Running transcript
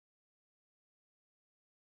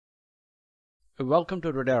Welcome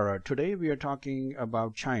to Rodera. Today we are talking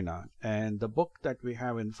about China, and the book that we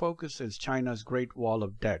have in focus is China's Great Wall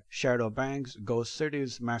of Debt, Shadow Banks, Ghost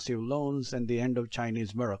Cities, Massive Loans, and the End of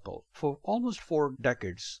Chinese Miracle. For almost 4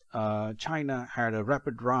 decades, China had a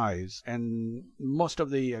rapid rise, and most of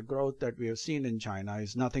the growth that we have seen in China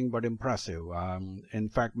is nothing but impressive. In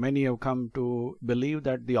fact, many have come to believe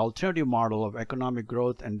that the alternative model of economic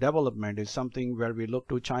growth and development is something where we look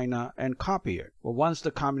to China and copy it. Well, once the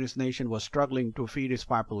communist nation was struggling to feed its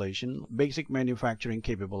population basic manufacturing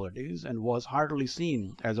capabilities and was hardly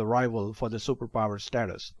seen as a rival for the superpower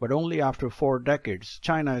status. But only after 4 decades,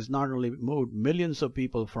 China has not only moved millions of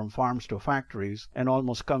people from farms to factories and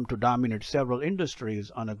almost come to dominate several industries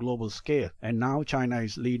on a global scale. And now China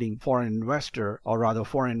is leading foreign investor, or rather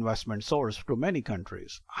foreign investment source, to many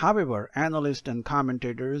countries. However, analysts and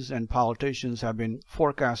commentators and politicians have been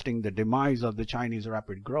forecasting the demise of the Chinese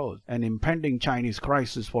rapid growth and impending Chinese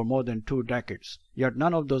crisis for more than 2 decades. Yet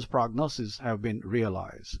none of those prognoses have been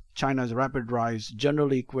realized. China's rapid rise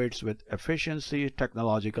generally equates with efficiency,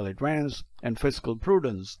 technological advance, and fiscal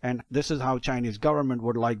prudence, and this is how Chinese government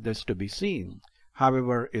would like this to be seen.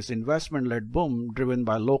 However, its investment-led boom, driven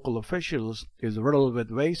by local officials, is riddled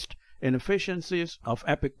with waste, inefficiencies of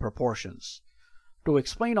epic proportions. To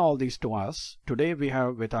explain all these to us, today we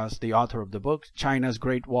have with us the author of the book, China's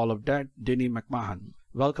Great Wall of Debt, Dinny MacMahon.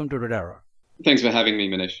 Welcome to Rodera. Thanks for having me,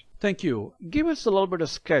 Manish. Thank you. Give us a little bit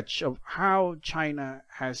of sketch of how China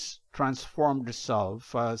has transformed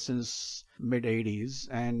itself since mid-80s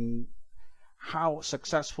and how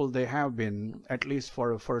successful they have been, at least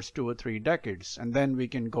for the first 2 or 3 decades. And then we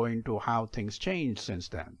can go into how things changed since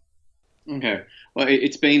then. Okay. Well,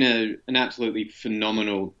 it's been an absolutely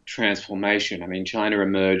phenomenal transformation. I mean, China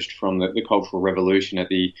emerged from the Cultural Revolution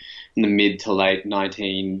in the mid to late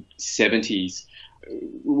 1970s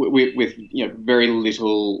with very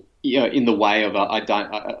little in the way of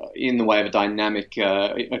a dynamic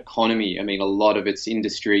economy. I mean, a lot of its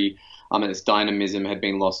industry and its dynamism had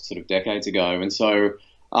been lost sort of decades ago, and so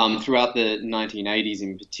throughout the 1980s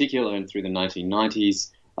in particular and through the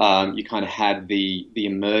 1990s. You kind of had the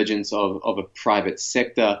emergence of a private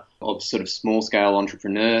sector of sort of small-scale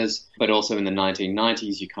entrepreneurs, but also in the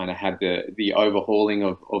 1990s you kind of had the overhauling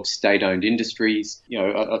of state-owned industries.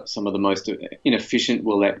 Some of the most inefficient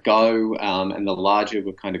were let go, and the larger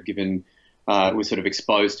were kind of were sort of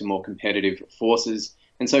exposed to more competitive forces.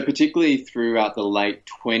 And so particularly throughout the late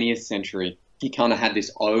 20th century, you kind of had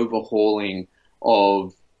this overhauling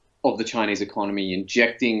of the Chinese economy,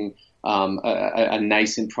 injecting a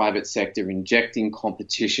nascent private sector, injecting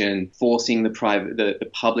competition, forcing the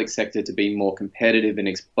public sector to be more competitive and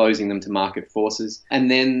exposing them to market forces. And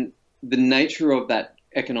then the nature of that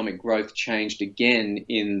economic growth changed again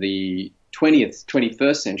in the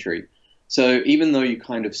 21st century. So even though you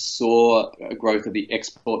kind of saw a growth of the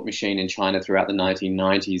export machine in China throughout the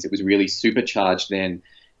 1990s, it was really supercharged then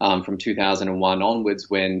from 2001 onwards,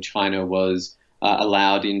 when China was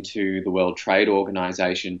allowed into the World Trade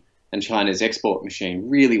Organization, and China's export machine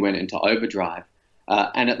really went into overdrive.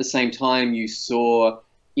 And at the same time, you saw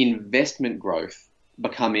investment growth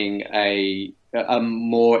becoming a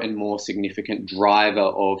more and more significant driver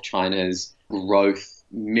of China's growth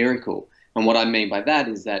miracle. And what I mean by that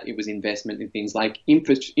is that it was investment in things like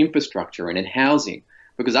infrastructure and in housing,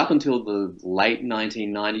 because up until the late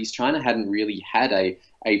 1990s, China hadn't really had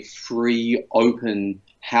a free, open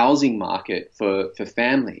housing market for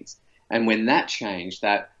families. And when that changed,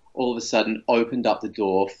 that all of a sudden opened up the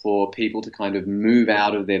door for people to kind of move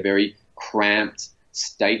out of their very cramped,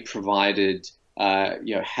 state-provided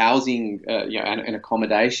housing and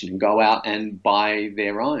accommodation and go out and buy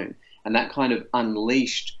their own. And that kind of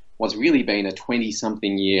unleashed what's really been a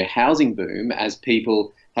 20-something year housing boom, as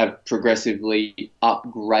people have progressively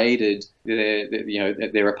upgraded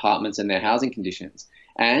their apartments and their housing conditions.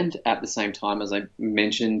 And at the same time, as I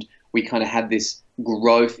mentioned, we kind of had this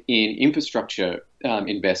growth in infrastructure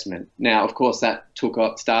investment. Now, of course, that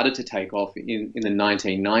started to take off in the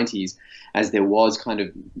 1990s, as there was kind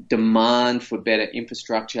of demand for better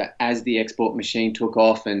infrastructure as the export machine took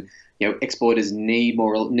off, and exporters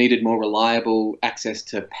needed more reliable access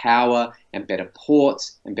to power and better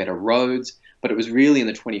ports and better roads. But it was really in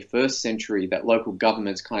the 21st century that local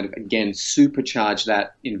governments kind of again supercharged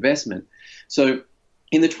that investment. So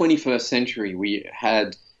in the 21st century, we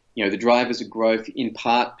had the drivers of growth, in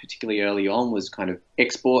part, particularly early on, was kind of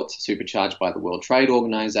exports supercharged by the World Trade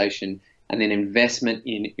Organization, and then investment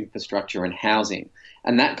in infrastructure and housing.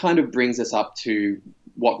 And that kind of brings us up to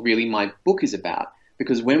what really my book is about,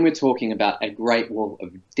 because when we're talking about a great wall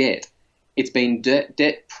of debt, it's been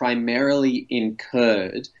debt primarily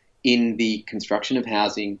incurred in the construction of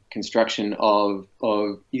housing, construction of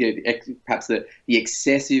perhaps the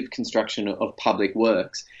excessive construction of public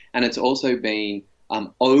works, and it's also been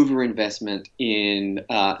overinvestment in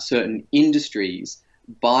certain industries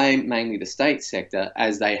by mainly the state sector,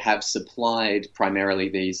 as they have supplied primarily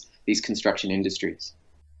these construction industries.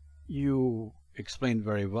 You explained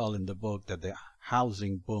very well in the book that the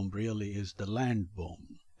housing boom really is the land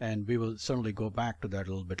boom, and we will certainly go back to that a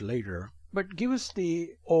little bit later. But give us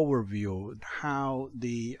the overview how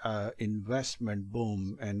the investment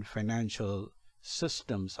boom and financial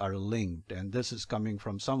systems are linked. And this is coming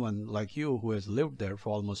from someone like you who has lived there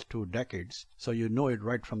for almost 2 decades. So you know it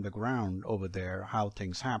right from the ground over there, how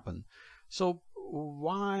things happen. So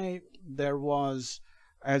why there was,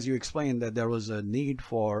 as you explained, that there was a need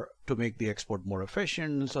to make the export more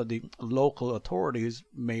efficient, so the local authorities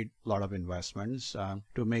made a lot of investments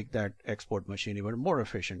to make that export machine even more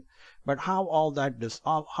efficient. But how all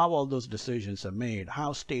those decisions are made,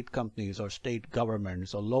 how state companies or state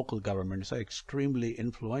governments or local governments are extremely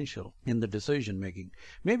influential in the decision making.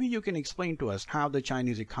 Maybe you can explain to us how the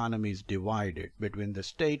Chinese economy is divided between the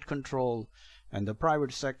state control and the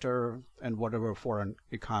private sector and whatever foreign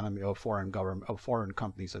economy or foreign government or foreign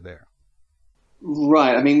companies are there.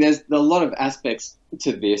 Right. I mean, there's a lot of aspects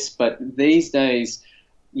to this, but these days,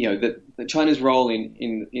 the China's role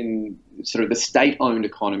in sort of the state-owned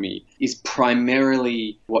economy is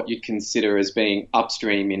primarily what you'd consider as being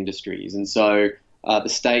upstream industries, and so the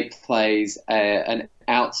state plays an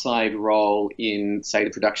outside role in, say, the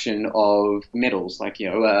production of metals, like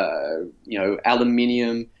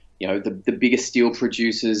aluminium. The biggest steel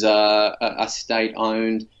producers are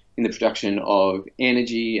state-owned in the production of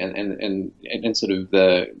energy and sort of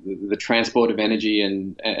the transport of energy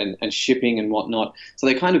and shipping and whatnot. So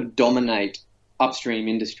they kind of dominate upstream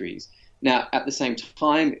industries. Now, at the same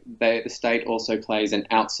time, the state also plays an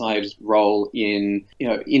outside role in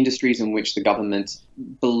industries in which the government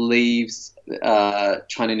believes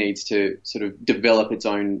China needs to sort of develop its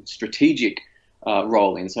own strategic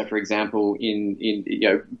role in. So, for example,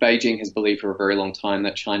 Beijing has believed for a very long time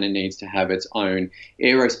that China needs to have its own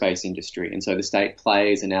aerospace industry, and so the state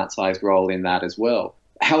plays an outsized role in that as well.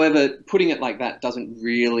 However, putting it like that doesn't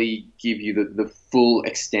really give you the full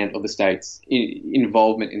extent of the state's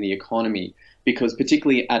involvement in the economy, because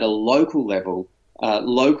particularly at a local level,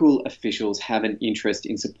 local officials have an interest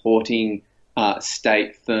in supporting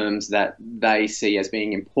state firms that they see as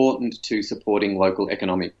being important to supporting local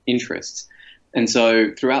economic interests. And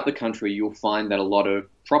so throughout the country, you'll find that a lot of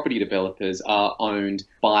property developers are owned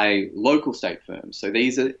by local state firms. So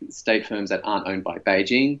these are state firms that aren't owned by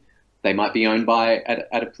Beijing. They might be owned at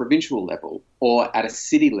a provincial level or at a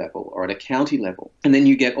city level or at a county level. And then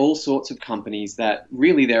you get all sorts of companies that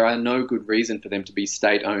really there are no good reason for them to be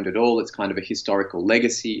state-owned at all. It's kind of a historical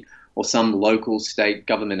legacy, or some local state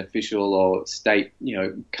government official or state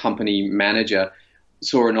company manager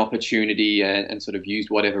saw an opportunity and sort of used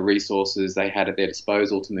whatever resources they had at their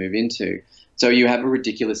disposal to move into. So you have a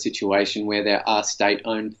ridiculous situation where there are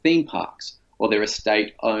state-owned theme parks, or there are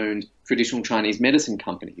state-owned traditional Chinese medicine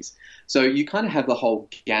companies. So you kind of have the whole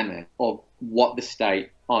gamut of what the state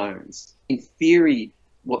owns. In theory,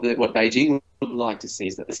 what Beijing would like to see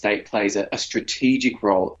is that the state plays a strategic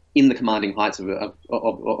role in the commanding heights of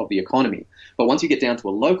the economy. But once you get down to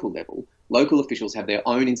a local level, local officials have their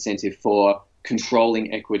own incentive for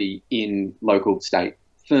controlling equity in local state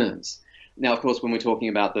firms. Now, of course, when we're talking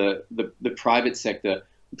about the private sector,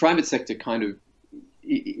 the private sector kind of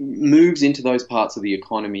moves into those parts of the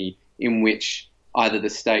economy in which either the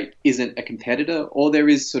state isn't a competitor or there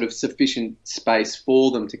is sort of sufficient space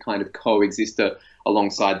for them to kind of coexist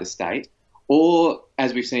alongside the state. Or,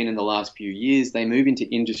 as we've seen in the last few years, they move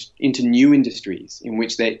into new industries in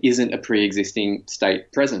which there isn't a pre-existing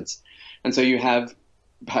state presence. And so you have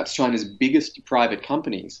perhaps China's biggest private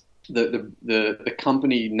companies, the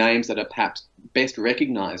company names that are perhaps best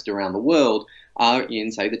recognized around the world are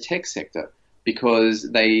in, say, the tech sector,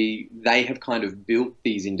 because they have kind of built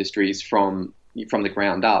these industries from the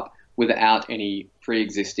ground up without any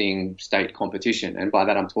pre-existing state competition. And by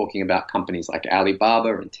that, I'm talking about companies like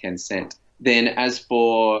Alibaba and Tencent. Then as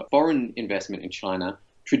for foreign investment in China,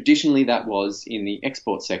 traditionally that was in the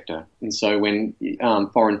export sector. And so when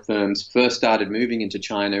foreign firms first started moving into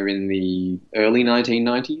China in the early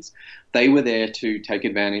 1990s, they were there to take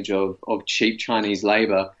advantage of cheap Chinese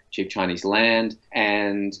labor, cheap Chinese land,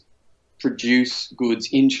 and produce goods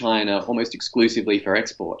in China almost exclusively for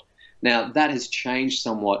export. Now, that has changed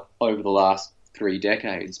somewhat over the last 3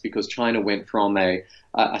 decades, because China went from a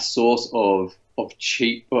source of of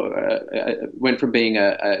cheap, went from being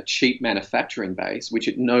a cheap manufacturing base, which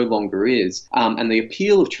it no longer is, and the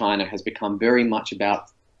appeal of China has become very much about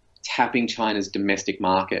tapping China's domestic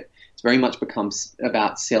market. It's very much becomes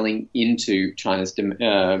about selling into China's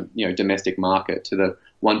domestic market to the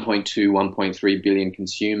 1.2, 1.3 billion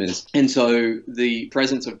consumers. And so the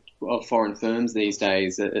presence of foreign firms these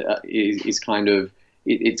days is kind of,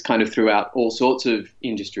 it's kind of throughout all sorts of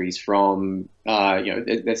industries from,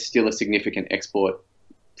 there's still a significant export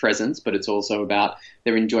presence, but it's also about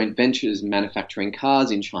they're in joint ventures manufacturing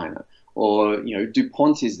cars in China, or,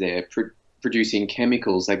 DuPont is there producing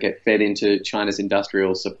chemicals that get fed into China's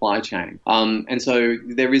industrial supply chain. And so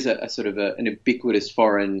there is a sort of an ubiquitous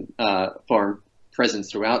foreign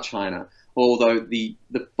presence throughout China, although the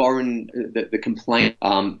complaint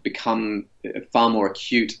become far more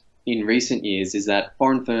acute in recent years is that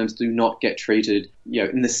foreign firms do not get treated,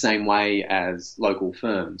 in the same way as local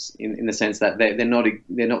firms, in the sense that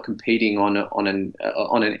they're not competing on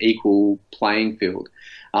an equal playing field.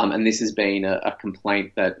 And this has been a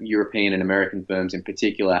complaint that European and American firms in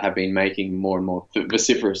particular have been making more and more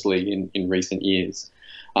vociferously in recent years.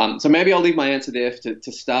 So maybe I'll leave my answer there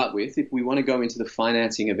to start with. If we want to go into the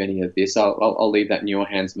financing of any of this, I'll leave that in your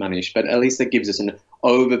hands, Manish. But at least that gives us an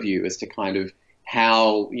overview as to kind of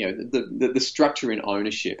how, the structure and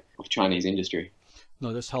ownership of Chinese industry.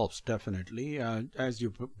 No, this helps definitely. As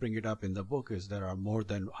you bring it up in the book, is there are more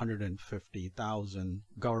than 150,000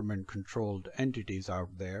 government-controlled entities out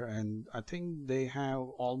there, and I think they have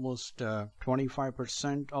almost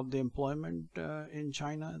 25% of the employment in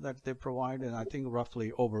China that they provide, and I think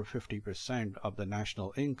roughly over 50% of the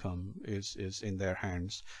national income is in their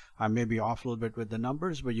hands. I may be off a little bit with the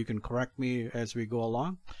numbers, but you can correct me as we go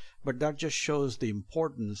along. But that just shows the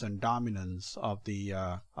importance and dominance of the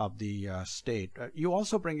state. You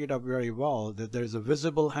also bring it up very well that there's a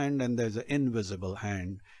visible hand and there's an invisible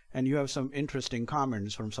hand. And you have some interesting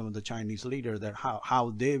comments from some of the Chinese leaders that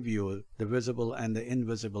how they view the visible and the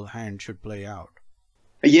invisible hand should play out.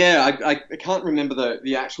 Yeah, I can't remember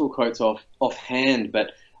the actual quotes offhand,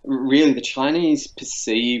 but really the Chinese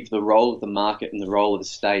perceive the role of the market and the role of the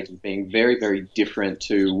state as being very, very different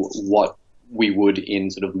to what we would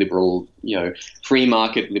in sort of liberal, free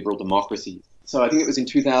market liberal democracy. So I think it was in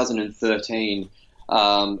 2013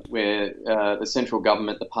 where the central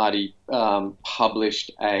government, the party,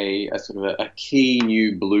 published a sort of a key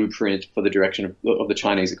new blueprint for the direction of the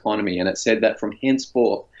Chinese economy. And it said that from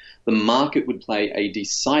henceforth, the market would play a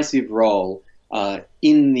decisive role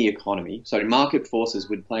in the economy. So market forces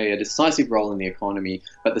would play a decisive role in the economy,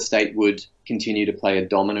 but the state would continue to play a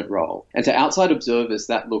dominant role. And to outside observers,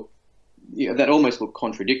 that almost looked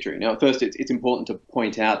contradictory. Now, first, it's important to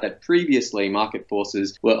point out that previously market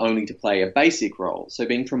forces were only to play a basic role. So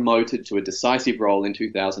being promoted to a decisive role in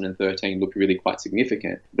 2013 looked really quite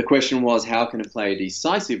significant. The question was, how can it play a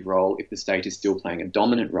decisive role if the state is still playing a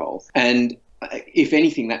dominant role? And if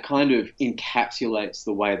anything, that kind of encapsulates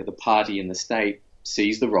the way that the party and the state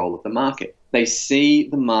sees the role of the market. They see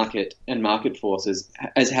the market and market forces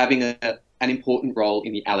as having an important role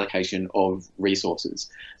in the allocation of resources.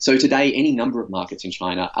 So today, any number of markets in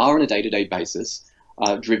China are on a day-to-day basis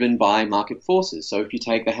driven by market forces. So if you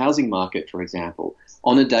take the housing market, for example,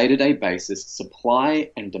 on a day-to-day basis,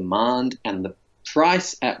 supply and demand and the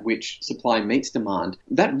price at which supply meets demand,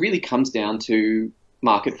 that really comes down to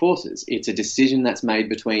market forces. It's a decision that's made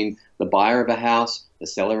between the buyer of a house, the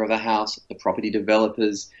seller of a house, the property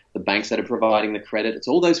developers, the banks that are providing the credit. It's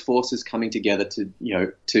all those forces coming together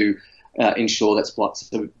to ensure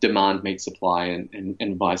that demand meets supply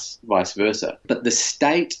and vice versa. But the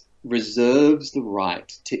state reserves the right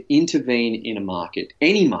to intervene in a market,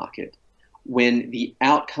 any market, when the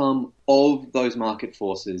outcome of those market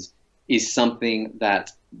forces is something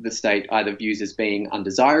that the state either views as being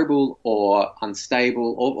undesirable or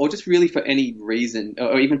unstable, or just really for any reason,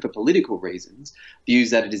 or even for political reasons,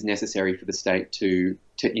 views that it is necessary for the state to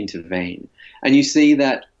intervene. And you see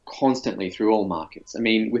that constantly through all markets. I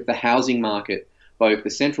mean, with the housing market, both the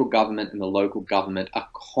central government and the local government are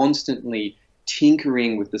constantly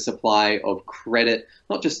tinkering with the supply of credit,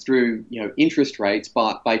 not just through interest rates,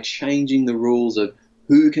 but by changing the rules of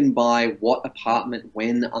who can buy what apartment,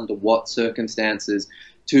 when, under what circumstances,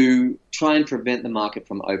 to try and prevent the market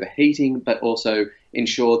from overheating, but also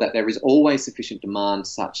ensure that there is always sufficient demand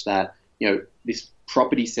such that this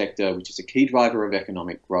property sector, which is a key driver of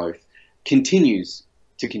economic growth, continues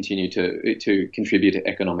to contribute to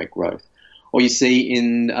economic growth. Or you see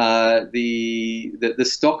in the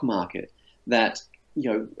stock market that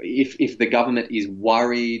if the government is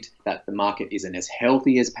worried that the market isn't as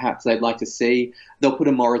healthy as perhaps they'd like to see, they'll put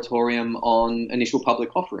a moratorium on initial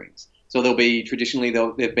public offerings. So there've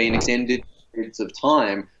been extended periods of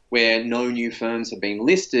time where no new firms have been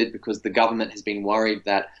listed because the government has been worried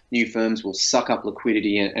that new firms will suck up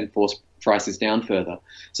liquidity and force prices down further.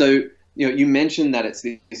 So, you mentioned that it's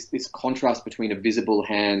this contrast between a visible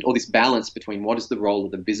hand, or this balance between what is the role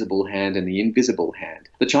of the visible hand and the invisible hand.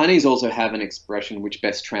 The Chinese also have an expression which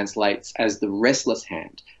best translates as the restless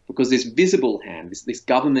hand, because this visible hand, this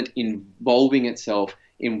government involving itself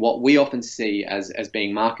in what we often see as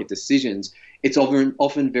being market decisions, it's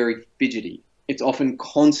often very fidgety. It's often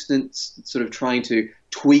constant, sort of trying to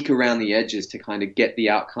tweak around the edges to kind of get the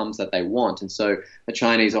outcomes that they want. And so the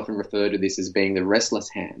Chinese often refer to this as being the restless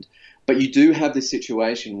hand. But you do have this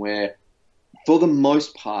situation where, for the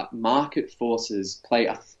most part, market forces play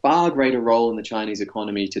a far greater role in the Chinese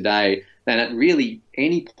economy today than at really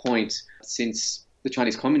any point since the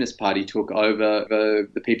Chinese Communist Party took over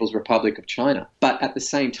the People's Republic of China. But at the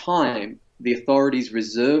same time, the authorities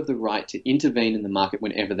reserve the right to intervene in the market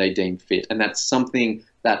whenever they deem fit. And that's something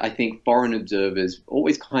that I think foreign observers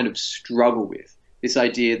always kind of struggle with, this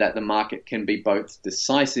idea that the market can be both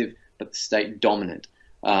decisive but the state dominant.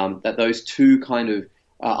 That those two kind of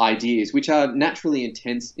ideas, which are naturally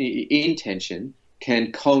in tension,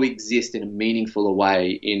 can coexist in a meaningful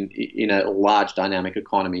way in a large dynamic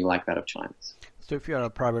economy like that of China's. So if you're a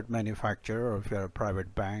private manufacturer, or if you're a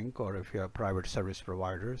private bank, or if you're private service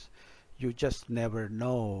providers, you just never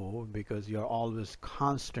know, because you're always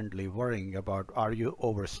constantly worrying about, are you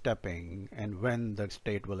overstepping and when the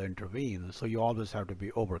state will intervene? So you always have to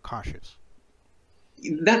be overcautious.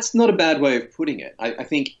 That's not a bad way of putting it. I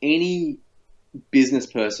think any business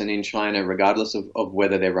person in China, regardless of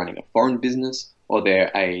whether they're running a foreign business or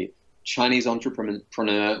they're a Chinese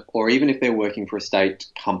entrepreneur, or even if they're working for a state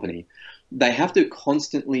company, they have to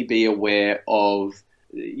constantly be aware of,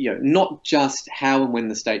 not just how and when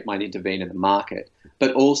the state might intervene in the market,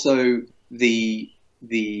 but also the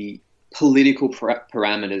political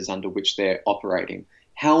parameters under which they're operating.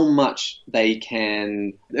 How much they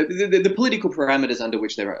can, the political parameters under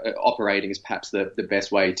which they're operating is perhaps the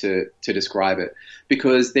best way to describe it,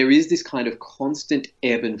 because there is this kind of constant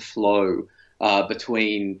ebb and flow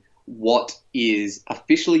between what is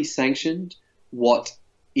officially sanctioned, what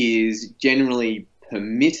is generally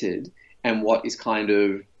permitted, and what is kind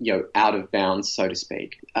of, out of bounds, so to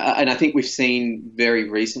speak. And I think we've seen very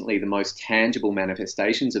recently the most tangible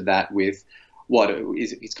manifestations of that with what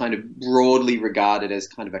is kind of broadly regarded as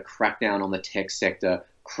kind of a crackdown on the tech sector,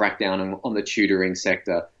 crackdown on the tutoring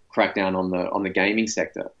sector, crackdown on the gaming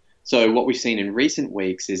sector. So what we've seen in recent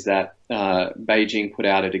weeks is that Beijing put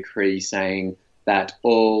out a decree saying that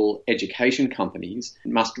all education companies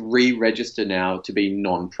must re-register now to be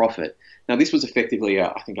non-profit. Now, this was effectively,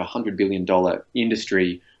 I think, $100 billion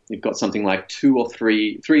industry. You've got something like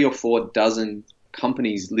three or four dozen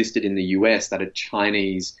companies listed in the US that are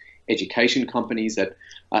Chinese education companies that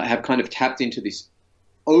have kind of tapped into this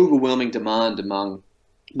overwhelming demand among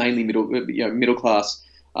mainly middle class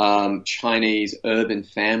Chinese urban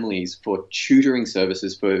families for tutoring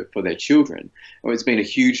services for their children. It's been a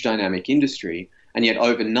huge dynamic industry, and yet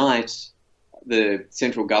overnight the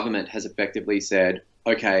central government has effectively said,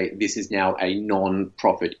 okay, this is now a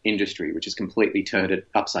non-profit industry, which has completely turned it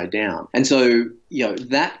upside down. And so,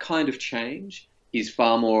 that kind of change is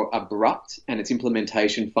far more abrupt, and its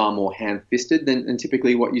implementation far more hand-fisted than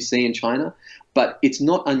typically what you see in China. But it's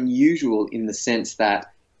not unusual in the sense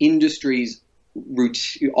that industries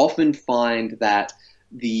often find that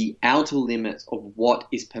the outer limits of what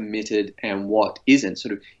is permitted and what isn't,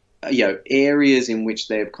 sort of, areas in which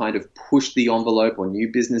they've kind of pushed the envelope, or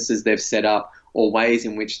new businesses they've set up, or ways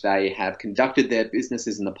in which they have conducted their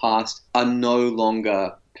businesses in the past, are no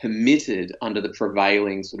longer permitted under the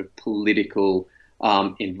prevailing sort of political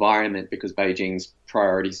environment, because Beijing's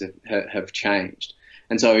priorities have changed.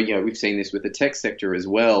 And so, we've seen this with the tech sector as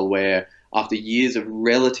well, where after years of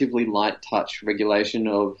relatively light touch regulation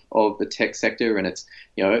of the tech sector, and it's,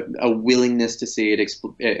 a willingness to see it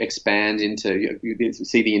expand into,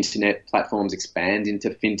 see the internet platforms expand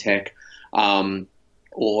into fintech,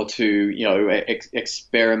 or to,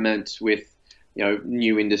 experiment with,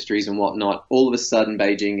 new industries and whatnot, all of a sudden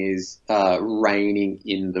Beijing is reining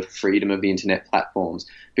in the freedom of the internet platforms,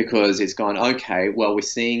 because it's gone, okay, well, we're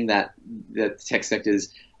seeing that the tech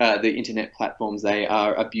sectors, the internet platforms, they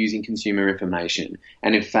are abusing consumer information.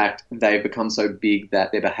 And in fact, they've become so big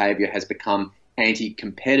that their behavior has become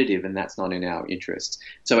anti-competitive, and that's not in our interests.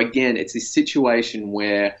 So again, it's this situation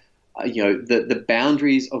where, the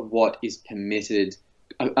boundaries of what is permitted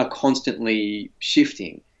are constantly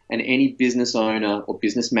shifting. And any business owner or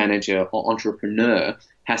business manager or entrepreneur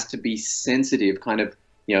has to be sensitive, kind of,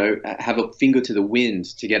 have a finger to the wind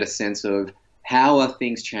to get a sense of how are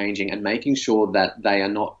things changing and making sure that they are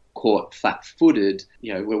not caught flat-footed,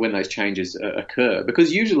 when those changes occur.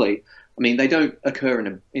 Because usually, I mean, they don't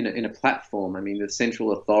occur in a platform. I mean, the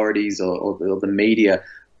central authorities or the media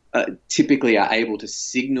typically are able to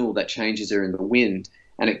signal that changes are in the wind,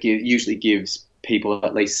 and it usually gives people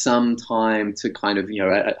at least some time to kind of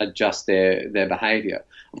adjust their behaviour.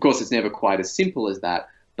 Of course, it's never quite as simple as that,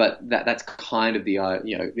 but that's kind of the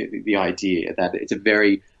idea that it's a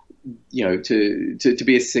very to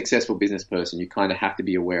be a successful business person, you kind of have to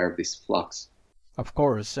be aware of this flux. Of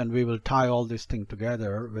course, and we will tie all this thing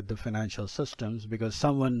together with the financial systems, because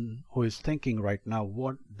someone who is thinking right now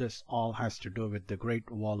what this all has to do with the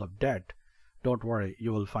Great Wall of Debt, don't worry,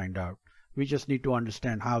 you will find out. We just need to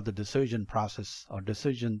understand how the decision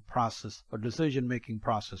decision-making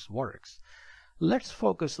process works. Let's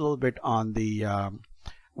focus a little bit on the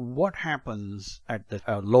what happens at the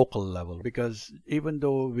local level, because even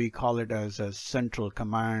though we call it as a central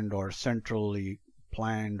command or centrally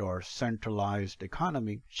planned or centralized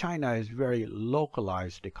economy, China is very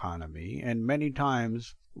localized economy, and many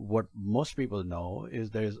times what most people know is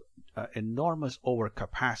there's enormous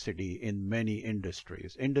overcapacity in many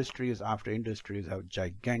industries. Industries after industries have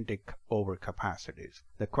gigantic overcapacities.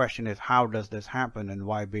 The question is, how does this happen and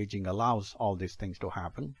why Beijing allows all these things to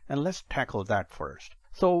happen? And let's tackle that first.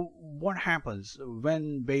 So what happens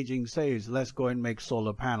when Beijing says, let's go and make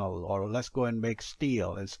solar panel, or let's go and make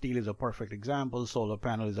steel? And steel is a perfect example. Solar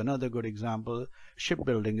panel is another good example.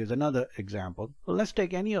 Shipbuilding is another example. Well, let's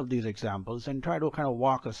take any of these examples and try to kind of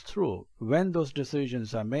walk us through when those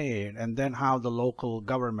decisions are made, and then how the local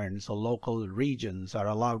governments or local regions are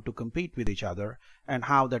allowed to compete with each other, and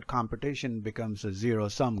how that competition becomes a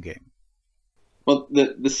zero-sum game. Well,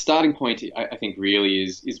 the starting point, I think, really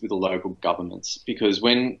is with the local governments, because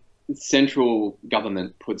when central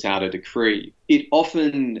government puts out a decree, it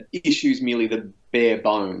often issues merely the bare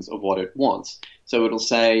bones of what it wants. So it'll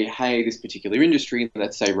say, hey, this particular industry,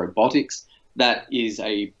 let's say robotics, that is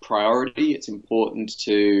a priority. It's important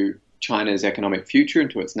to China's economic future and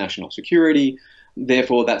to its national security.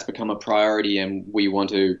 Therefore, that's become a priority, and we want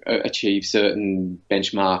to achieve certain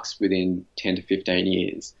benchmarks within 10 to 15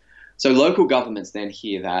 years. So local governments then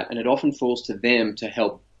hear that, and it often falls to them to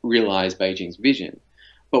help realize Beijing's vision.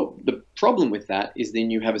 But the problem with that is then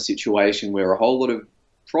you have a situation where a whole lot of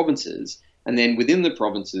provinces, and then within the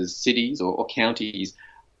provinces, cities or counties,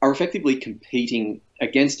 are effectively competing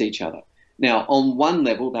against each other. Now, on one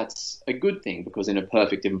level, that's a good thing, because in a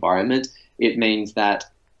perfect environment, it means that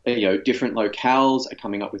different locales are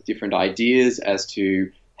coming up with different ideas as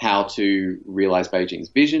to how to realize Beijing's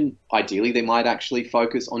vision. Ideally, they might actually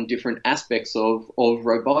focus on different aspects of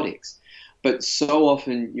robotics. But so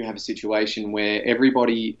often you have a situation where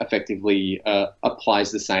everybody effectively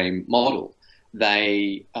applies the same model.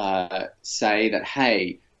 They say that,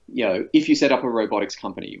 hey, if you set up a robotics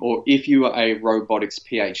company, or if you are a robotics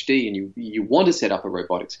PhD and you want to set up a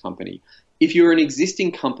robotics company, if you're an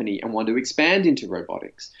existing company and want to expand into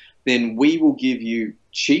robotics, then we will give you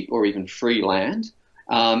cheap or even free land,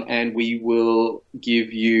 and we will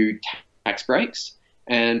give you tax breaks,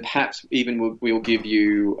 and perhaps even we'll give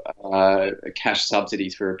you cash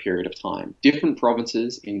subsidies for a period of time. Different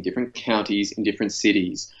provinces in different counties in different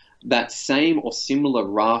cities, that same or similar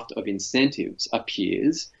raft of incentives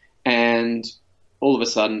appears, and all of a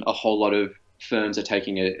sudden a whole lot of firms are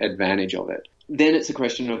taking advantage of it. Then it's a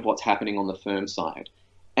question of what's happening on the firm side.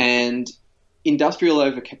 And industrial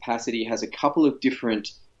overcapacity has a couple of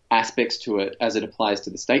different aspects to it as it applies to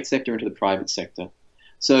the state sector and to the private sector.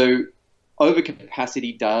 So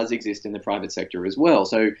overcapacity does exist in the private sector as well.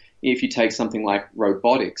 So if you take something like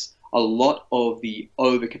robotics, a lot of the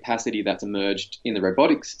overcapacity that's emerged in the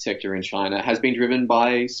robotics sector in China has been driven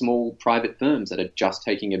by small private firms that are just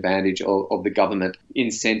taking advantage of the government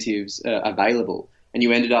incentives available. And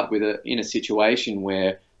you ended up in a situation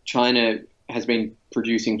where China has been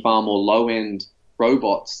producing far more low-end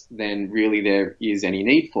robots than really there is any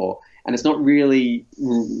need for. And it's not really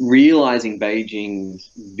realizing Beijing's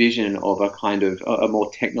vision of a kind of a more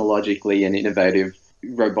technologically and innovative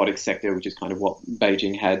robotics sector, which is kind of what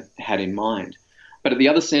Beijing had in mind. But at the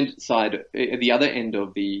other side, at the other end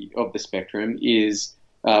of the spectrum is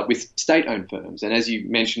with state-owned firms. And as you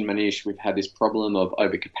mentioned, Manish, we've had this problem of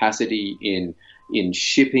overcapacity in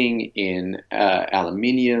shipping, in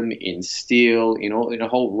aluminium, in steel, in a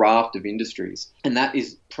whole raft of industries. And that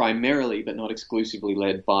is primarily, but not exclusively,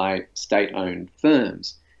 led by state-owned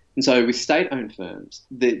firms. And so with state-owned firms,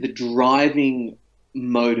 the driving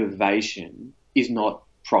motivation is not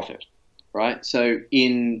profit, right? So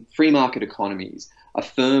in free market economies, A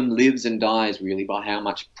firm lives and dies really by how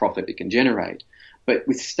much profit it can generate. But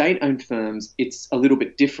with state-owned firms, it's a little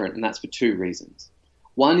bit different, and that's for two reasons.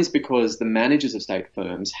 One is because the managers of state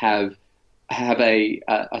firms have a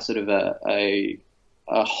sort of a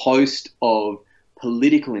host of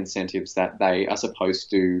political incentives that they are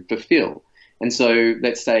supposed to fulfill. And so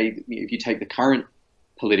let's say if you take the current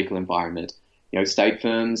political environment, state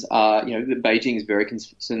firms are, Beijing is very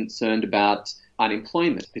concerned about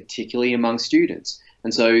unemployment, particularly among students.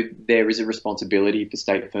 And so there is a responsibility for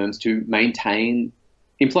state firms to maintain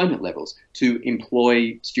employment levels, to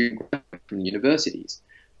employ students from universities.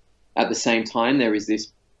 At the same time, there is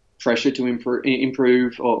this pressure to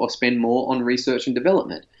improve or spend more on research and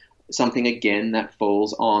development, something again that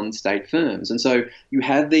falls on state firms. And so you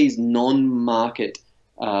have these non-market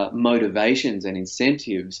motivations and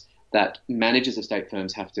incentives that managers of state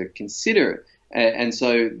firms have to consider. And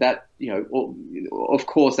so that, of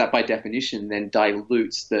course, that by definition then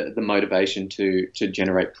dilutes the motivation to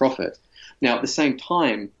generate profit. Now, at the same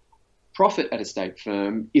time, profit at a state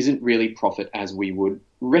firm isn't really profit as we would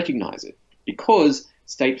recognize it, because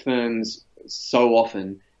state firms so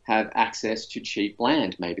often have access to cheap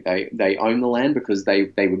land. Maybe they own the land because they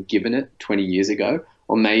were given it 20 years ago,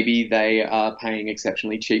 or maybe they are paying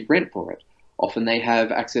exceptionally cheap rent for it. Often they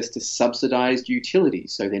have access to subsidized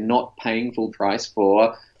utilities, so they're not paying full price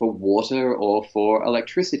for water or for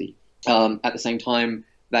electricity. At the same time,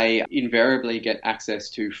 they invariably get access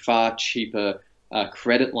to far cheaper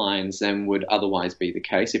credit lines than would otherwise be the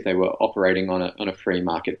case if they were operating on a free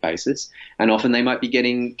market basis. And often they might be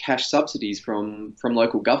getting cash subsidies from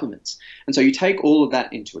local governments. And so you take all of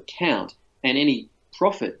that into account, and any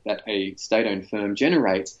profit that a state-owned firm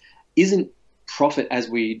generates isn't profit as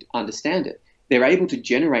we understand it. They're able to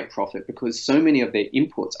generate profit because so many of their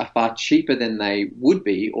inputs are far cheaper than they would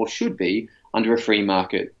be or should be under a free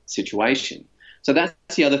market situation. So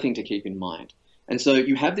that's the other thing to keep in mind. And so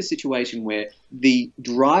you have this situation where the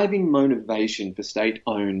driving motivation for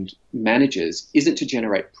state-owned managers isn't to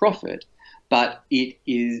generate profit, but it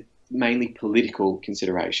is mainly political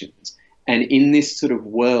considerations. And in this sort of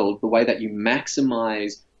world, the way that you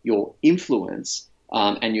maximize your influence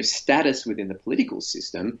and your status within the political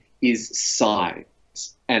system is size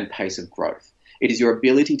and pace of growth. It is your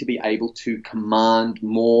ability to be able to command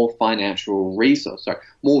more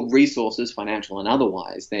more resources, financial and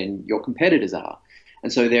otherwise, than your competitors are.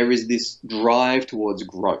 And so there is this drive towards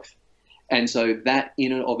growth. And so that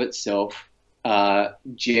in and of itself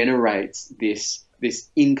generates this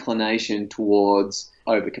inclination towards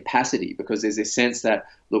overcapacity, because there's this sense that,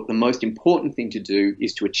 look, the most important thing to do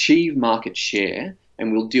is to achieve market share,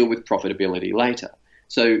 and we'll deal with profitability later.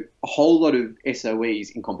 So a whole lot of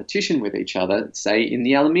SOEs in competition with each other, say in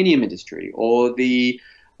the aluminium industry or the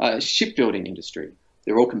shipbuilding industry,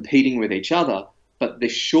 they're all competing with each other, but the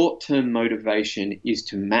short-term motivation is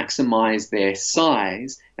to maximize their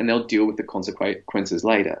size, and they'll deal with the consequences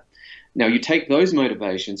later. Now, you take those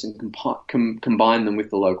motivations and combine them with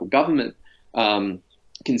the local government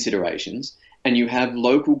considerations, and you have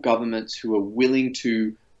local governments who are willing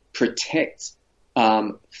to protect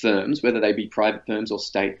firms, whether they be private firms or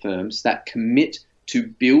state firms, that commit to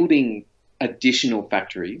building additional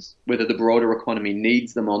factories, whether the broader economy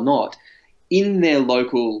needs them or not, in their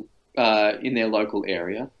local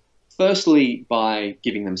area. Firstly, by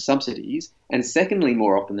giving them subsidies, and secondly,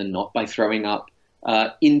 more often than not, by throwing up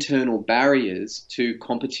internal barriers to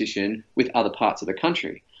competition with other parts of the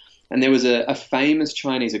country. And there was a famous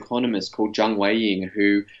Chinese economist called Zhang Weiying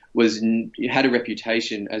who had a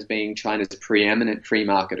reputation as being China's preeminent free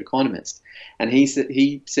market economist. And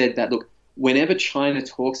he said that, look, whenever China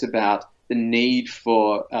talks about the need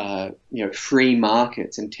for free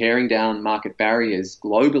markets and tearing down market barriers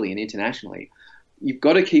globally and internationally, you've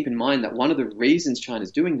got to keep in mind that one of the reasons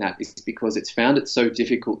China's doing that is because it's found it so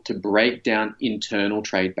difficult to break down internal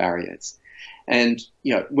trade barriers. And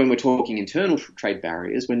when we're talking internal trade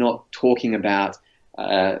barriers, we're not talking about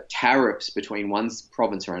tariffs between one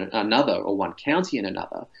province or another, or one county and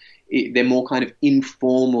another. They're more kind of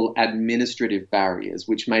informal administrative barriers,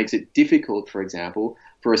 which makes it difficult, for example,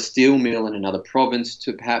 for a steel mill in another province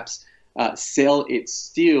to perhaps sell its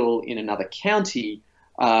steel in another county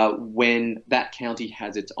when that county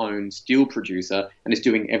has its own steel producer and is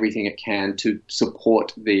doing everything it can to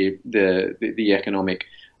support the economic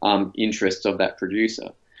interests of that producer.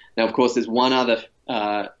 Now, of course, there's one other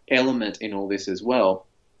element in all this as well,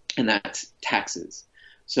 and that's taxes.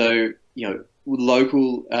 So,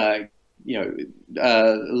 local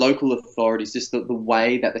authorities, just the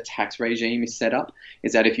way that the tax regime is set up,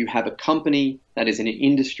 is that if you have a company that is in an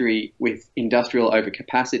industry with industrial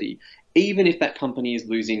overcapacity, even if that company is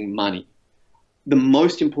losing money, the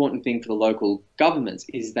most important thing for the local governments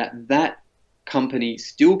is that that company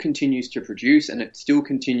still continues to produce and it still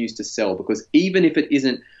continues to sell, because even if it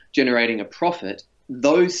isn't generating a profit,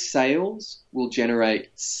 those sales will generate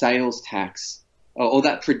sales tax, or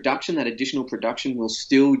that production, that additional production will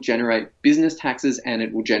still generate business taxes, and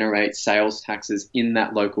it will generate sales taxes in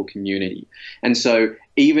that local community. And so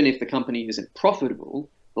even if the company isn't profitable,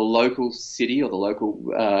 the local city or the local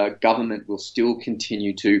government will still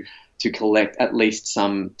continue to collect at least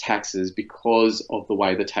some taxes because of the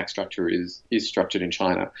way the tax structure is structured in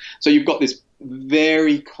China. So you've got this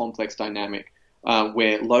very complex dynamic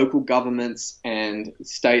where local governments and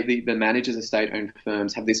the managers of state-owned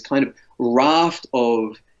firms have this kind of raft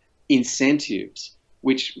of incentives,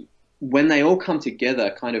 which, when they all come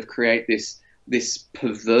together, kind of create this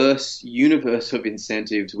perverse universe of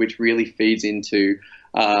incentives, which really feeds into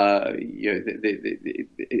a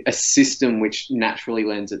system which naturally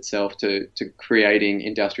lends itself to creating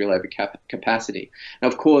industrial overcapacity. Now,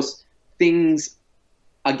 of course, things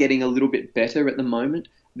are getting a little bit better at the moment.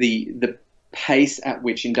 The pace at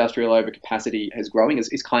which industrial overcapacity is growing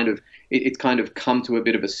is kind of come to a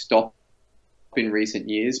bit of a stop in recent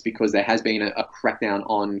years, because there has been a crackdown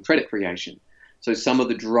on credit creation. So some of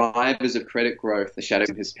the drivers of credit growth, the shadow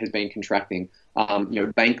has been contracting.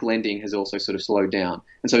 Bank lending has also sort of slowed down,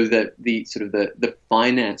 and so the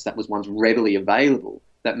finance that was once readily available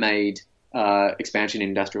that made expansion in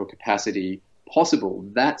industrial capacity possible,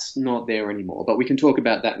 that's not there anymore. But we can talk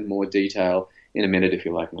about that in more detail in a minute if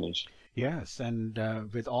you like, Manish. Yes, and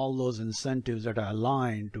with all those incentives that are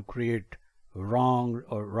aligned to create wrong,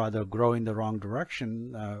 or rather grow in the wrong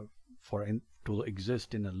direction to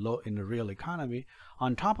exist in a real economy.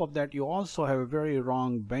 On top of that, you also have a very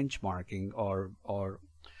wrong benchmarking or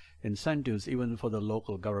incentives even for the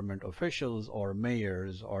local government officials or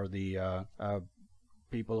mayors or the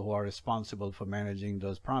people who are responsible for managing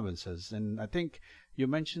those provinces. And I think you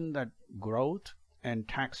mentioned that growth and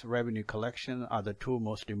tax revenue collection are the two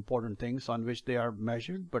most important things on which they are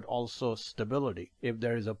measured, but also stability. If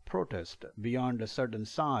there is a protest beyond a certain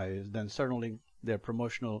size, then certainly their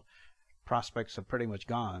promotional prospects are pretty much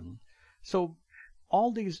gone. So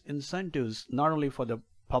all these incentives, not only for the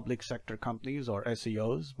public sector companies or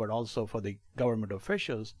SEOs, but also for the government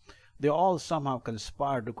officials, they all somehow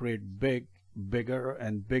conspire to create bigger,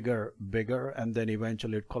 and then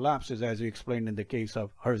eventually it collapses, as you explained in the case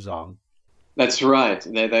of Herzog. That's right.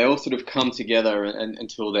 They all sort of come together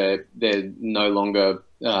until they're no longer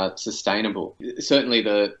sustainable. Certainly,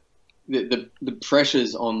 the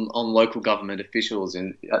pressures on local government officials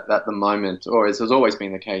at the moment, or as has always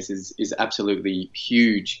been the case, is absolutely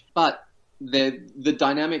huge. But the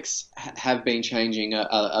dynamics have been changing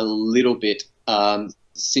a little bit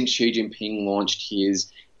since Xi Jinping launched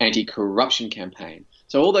his anti-corruption campaign.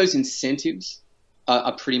 So all those incentives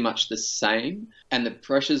are pretty much the same, and the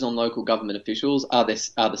pressures on local government officials are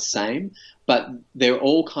the same, but they're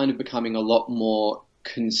all kind of becoming a lot more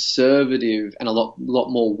conservative and a lot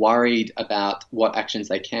more worried about what actions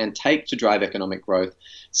they can take to drive economic growth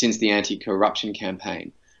since the anti-corruption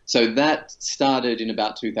campaign. So that started in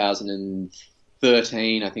about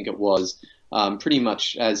 2013, I think it was, pretty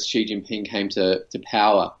much as Xi Jinping came to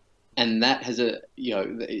power. And that has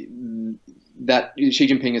that Xi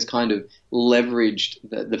Jinping has kind of leveraged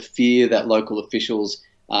the fear that local officials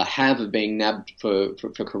have of being nabbed for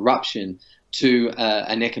corruption to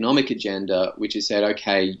an economic agenda, which has said,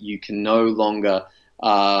 okay, you can no longer,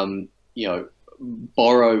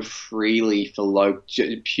 borrow freely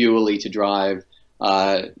purely to drive,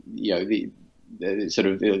 the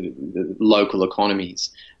local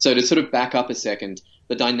economies. So to sort of back up a second,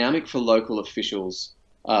 the dynamic for local officials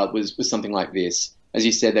was something like this. As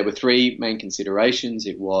you said, there were three main considerations.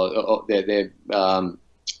 It was their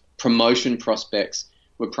promotion prospects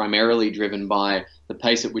were primarily driven by the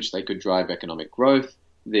pace at which they could drive economic growth,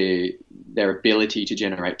 their ability to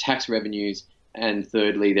generate tax revenues, and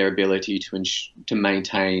thirdly, their ability to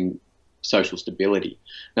maintain social stability.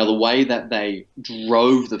 Now, the way that they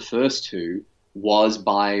drove the first two was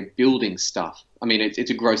by building stuff. I mean, it's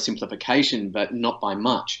a gross simplification, but not by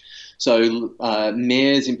much. So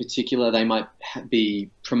mayors in particular, they might be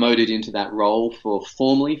promoted into that role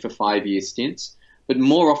formally for 5-year stints, but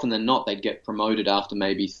more often than not, they'd get promoted after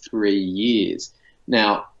maybe 3 years.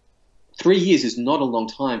 Now, 3 years is not a long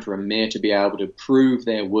time for a mayor to be able to prove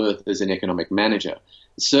their worth as an economic manager,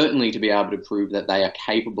 certainly to be able to prove that they are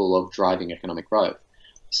capable of driving economic growth.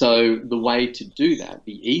 So the way to do that,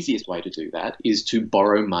 the easiest way to do that, is to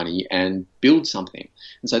borrow money and build something.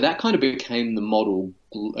 And so that kind of became the model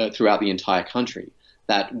throughout the entire country,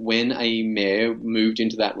 that when a mayor moved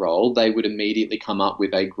into that role, they would immediately come up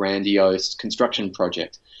with a grandiose construction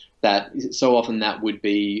project. That so often that would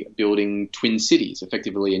be building twin cities,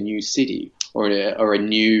 effectively a new city, or a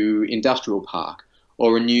new industrial park,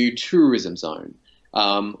 or a new tourism zone,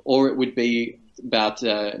 or it would be about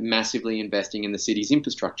massively investing in the city's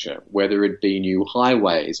infrastructure, whether it be new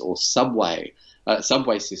highways or subway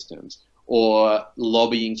systems, or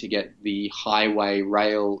lobbying to get the highway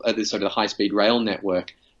rail, the high-speed rail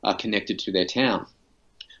network connected to their town.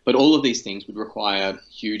 But all of these things would require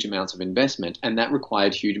huge amounts of investment, and that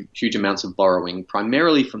required huge amounts of borrowing,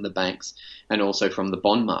 primarily from the banks and also from the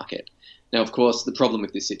bond market. Now, of course, the problem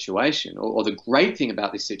with this situation, or the great thing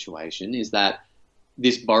about this situation, is that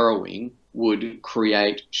this borrowing would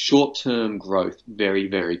create short-term growth very,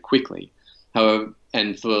 very quickly. However,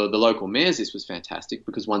 and for the local mayors, this was fantastic,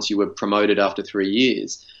 because once you were promoted after 3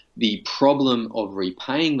 years, the problem of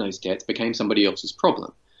repaying those debts became somebody else's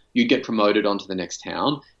problem. You'd get promoted onto the next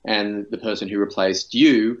town, and the person who replaced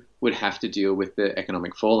you would have to deal with the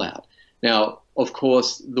economic fallout. Now, of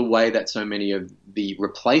course, the way that so many of the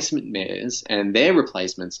replacement mayors and their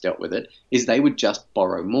replacements dealt with it is they would just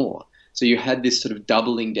borrow more. So you had this sort of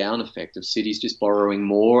doubling down effect of cities just borrowing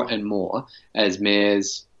more and more as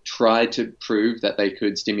mayors tried to prove that they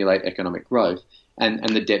could stimulate economic growth, and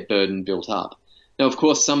the debt burden built up. Now, of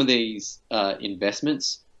course, some of these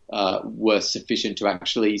investments were sufficient to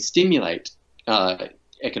actually stimulate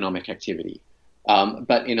economic activity.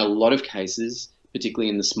 But in a lot of cases, particularly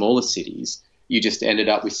in the smaller cities, you just ended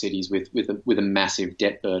up with cities with a massive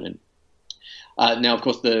debt burden. Now, of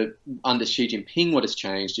course, under Xi Jinping, what has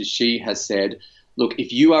changed is she has said, look,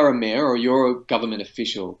 if you are a mayor or you're a government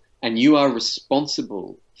official and you are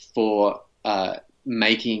responsible for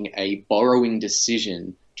making a borrowing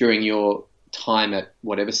decision during your time at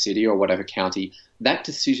whatever city or whatever county, that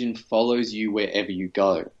decision follows you wherever you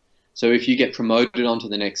go. So if you get promoted onto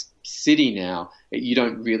the next city now, you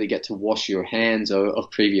don't really get to wash your hands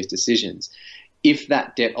of previous decisions. If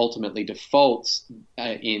that debt ultimately defaults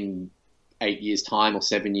in 8 years' time or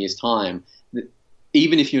 7 years' time,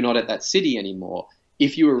 even if you're not at that city anymore,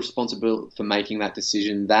 if you are responsible for making that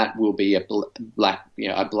decision, that will be a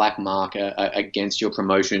black mark against your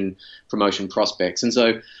promotion prospects. And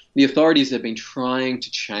so the authorities have been trying to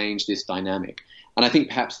change this dynamic. And I think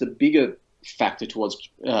perhaps the bigger factor towards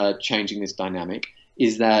changing this dynamic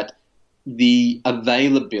is that the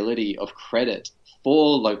availability of credit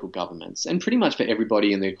for local governments, and pretty much for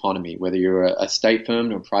everybody in the economy, whether you're a state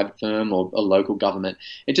firm or a private firm or a local government,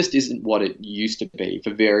 it just isn't what it used to be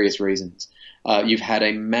for various reasons. You've had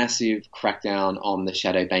a massive crackdown on the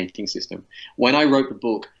shadow banking system. When I wrote the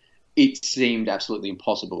book, it seemed absolutely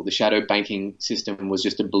impossible. The shadow banking system was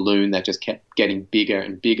just a balloon that just kept getting bigger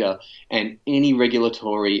and bigger, and any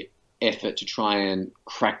regulatory effort to try and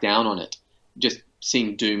crack down on it just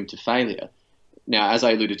seemed doomed to failure. Now, as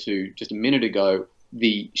I alluded to just a minute ago,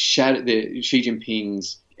 the Xi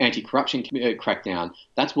Jinping's anti-corruption crackdown,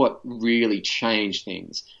 that's what really changed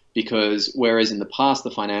things. Because whereas in the past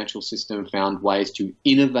the financial system found ways to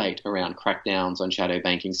innovate around crackdowns on shadow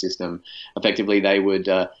banking system, effectively they would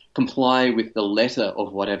comply with the letter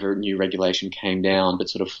of whatever new regulation came down, but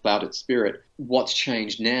sort of flout its spirit. What's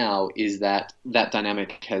changed now is that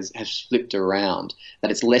dynamic has flipped around,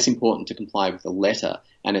 that it's less important to comply with the letter,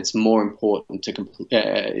 and it's more important to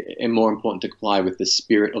comply with the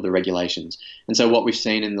spirit of the regulations. And so what we've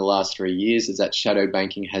seen in the last 3 years is that shadow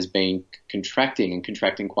banking has been contracting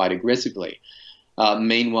quite aggressively.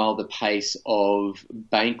 Meanwhile, the pace of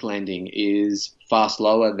bank lending is far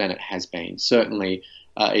slower than it has been. Certainly,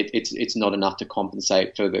 it's not enough to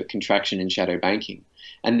compensate for the contraction in shadow banking.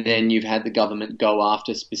 And then you've had the government go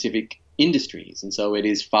after specific industries, and so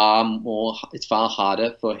it's far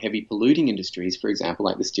harder for heavy polluting industries, for example,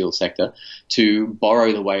 like the steel sector, to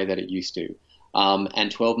borrow the way that it used to.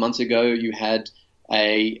 And 12 months ago, you had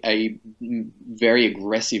a very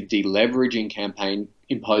aggressive deleveraging campaign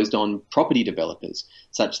imposed on property developers,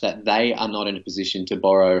 such that they are not in a position to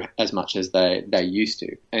borrow as much as they used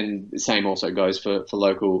to. And the same also goes for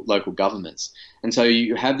local governments. And so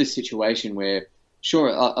you have this situation where, sure,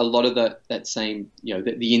 a lot of that same,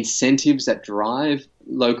 the incentives that drive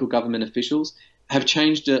local government officials have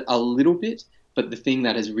changed a little bit, but the thing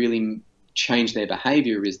that has really changed their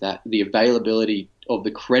behavior is that the availability of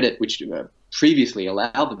the credit, which previously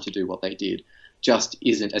allowed them to do what they did, just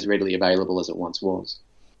isn't as readily available as it once was.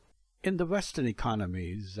 In the Western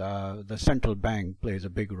economies, the central bank plays a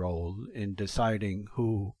big role in deciding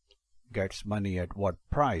who gets money at what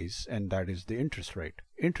price, and that is the interest rate.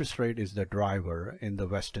 Interest rate is the driver in the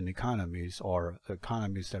Western economies or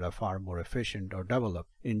economies that are far more efficient or developed.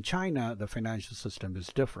 In China, the financial system is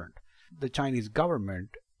different. The Chinese government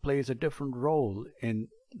plays a different role in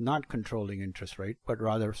not controlling interest rate, but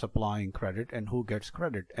rather supplying credit and who gets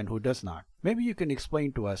credit and who does not. Maybe you can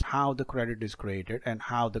explain to us how the credit is created and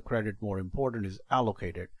how the credit, more important, is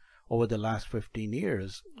allocated. Over the last 15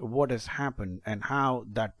 years, what has happened and how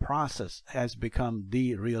that process has become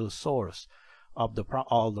the real source of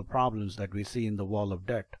all the problems that we see in the wall of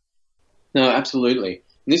debt. No, absolutely.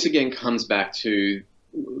 And this again comes back to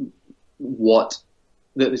what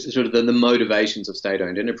the motivations of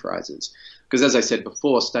state-owned enterprises. Because as I said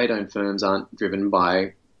before, state-owned firms aren't driven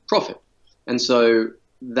by profit. And so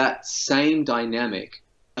that same dynamic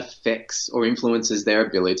affects or influences their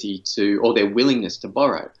ability to, or their willingness to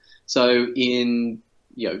borrow. So in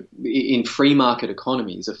free market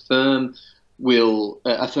economies, a firm's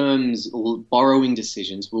borrowing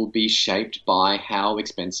decisions will be shaped by how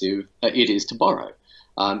expensive it is to borrow.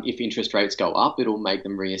 If interest rates go up, it'll make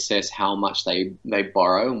them reassess how much they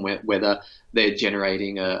borrow and whether they're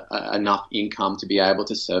generating enough income to be able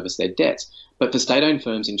to service their debts. But for state-owned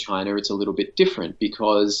firms in China, it's a little bit different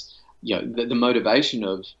because the motivation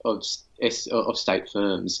of state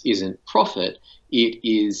firms isn't profit, it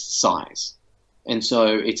is size. And so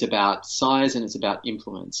it's about size and it's about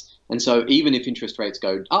influence. And so even if interest rates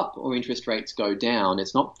go up or interest rates go down,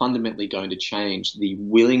 it's not fundamentally going to change the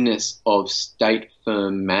willingness of state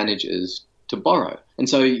firm managers to borrow. And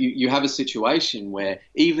so you have a situation where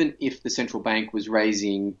even if the central bank was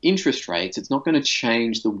raising interest rates, it's not going to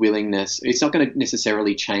change the willingness, it's not going to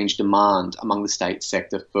necessarily change demand among the state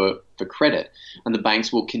sector for credit, and the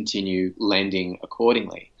banks will continue lending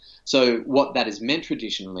accordingly. So what that has meant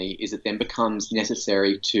traditionally is it then becomes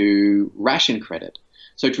necessary to ration credit.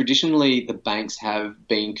 So traditionally, the banks have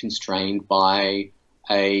been constrained by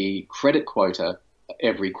a credit quota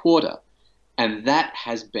every quarter, and that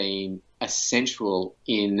has been essential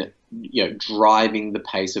in driving the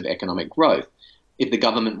pace of economic growth. If the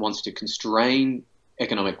government wants to constrain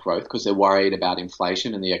economic growth because they're worried about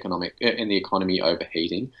inflation and the economy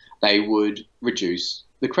overheating, they would reduce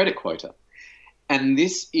the credit quota. And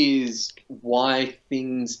this is why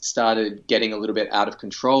things started getting a little bit out of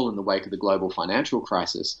control in the wake of the global financial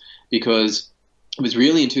crisis, because it was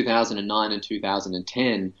really in 2009 and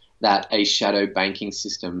 2010 that a shadow banking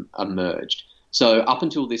system emerged. So up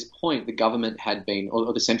until this point, the government had been,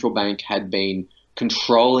 or the central bank had been,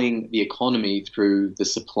 controlling the economy through the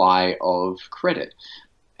supply of credit,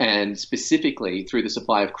 and specifically through the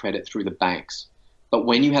supply of credit through the banks. But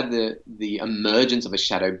when you had the emergence of a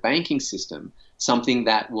shadow banking system, something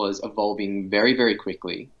that was evolving very, very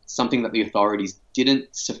quickly, something that the authorities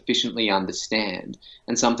didn't sufficiently understand,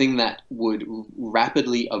 and something that would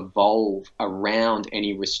rapidly evolve around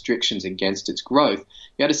any restrictions against its growth,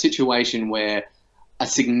 you had a situation where a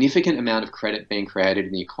significant amount of credit being created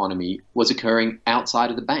in the economy was occurring outside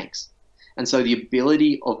of the banks. And so the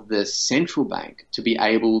ability of the central bank to be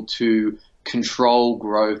able to control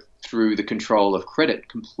growth through the control of credit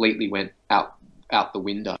completely went out the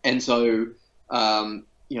window. And so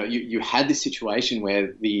you had this situation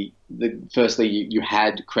where firstly you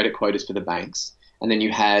had credit quotas for the banks, and then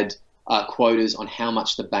you had quotas on how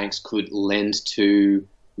much the banks could lend to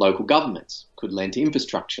local governments, could lend to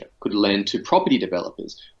infrastructure, could lend to property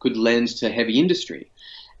developers, could lend to heavy industry.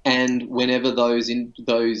 And whenever those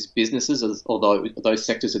businesses or those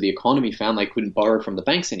sectors of the economy found they couldn't borrow from the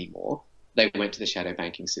banks anymore, they went to the shadow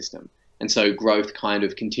banking system. And so growth kind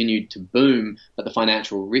of continued to boom, but the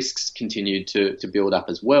financial risks continued to build up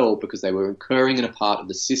as well because they were occurring in a part of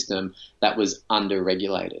the system that was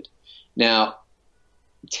under-regulated. Now,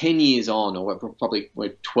 10 years on, or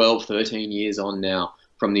we're 12, 13 years on now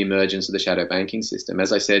from the emergence of the shadow banking system.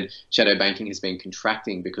 As I said, shadow banking has been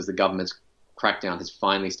contracting because the government's crackdown has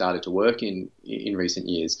finally started to work in recent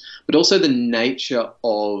years. But also the nature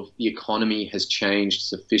of the economy has changed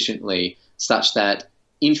sufficiently such that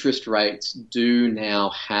interest rates do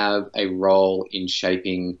now have a role in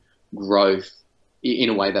shaping growth in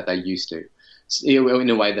a way that they used to, in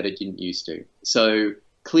a way that it didn't used to. So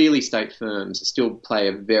clearly state firms still play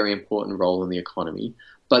a very important role in the economy,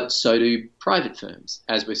 but so do private firms,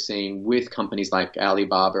 as we're seeing with companies like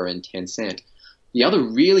Alibaba and Tencent. The other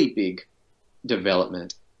really big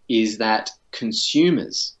development is that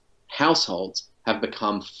consumers, households, have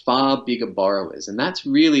become far bigger borrowers. And that's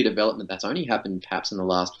really a development that's only happened perhaps in the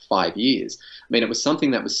last 5 years. I mean, it was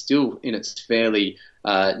something that was still in its fairly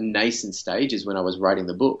nascent stages when I was writing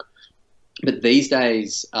the book. But these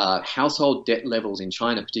days, household debt levels in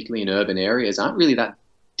China, particularly in urban areas, aren't really that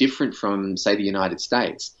different from, say, the United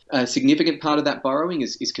States. A significant part of that borrowing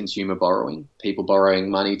is consumer borrowing, people borrowing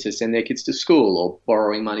money to send their kids to school or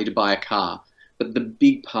borrowing money to buy a car. But the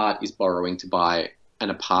big part is borrowing to buy an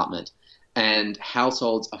apartment. And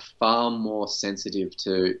households are far more sensitive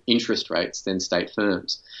to interest rates than state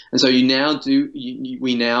firms. And so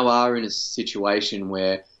we now are in a situation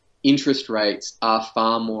where interest rates are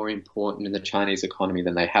far more important in the Chinese economy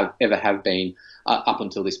than they ever have been up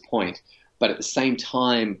until this point. But at the same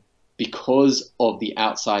time, because of the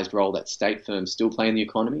outsized role that state firms still play in the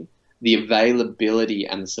economy, the availability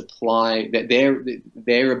and the supply,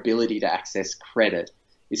 their ability to access credit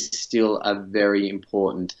is still a very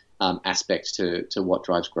important aspect to what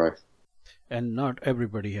drives growth. And not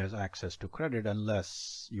everybody has access to credit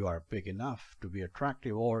unless you are big enough to be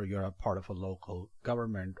attractive, or you're a part of a local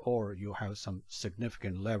government, or you have some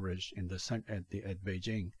significant leverage in at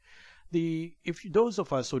Beijing. If those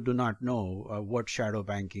of us who do not know what shadow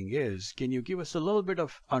banking is, can you give us a little bit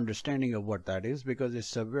of understanding of what that is? Because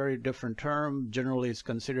it's a very different term. Generally, it's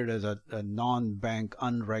considered as a non-bank,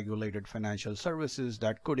 unregulated financial services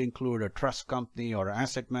that could include a trust company or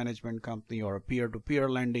asset management company or a peer-to-peer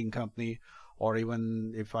lending company, or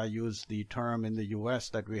even if I use the term in the US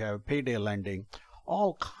that we have payday lending,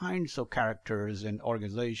 all kinds of characters and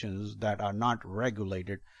organizations that are not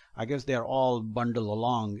regulated. I guess they're all bundled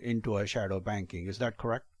along into a shadow banking. Is that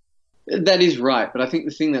correct? That is right. But I think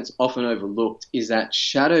the thing that's often overlooked is that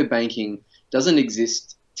shadow banking doesn't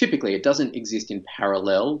exist, typically it doesn't exist in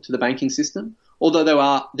parallel to the banking system, although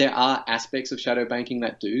there are aspects of shadow banking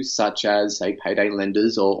that do, such as, say, payday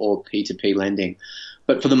lenders or P2P lending.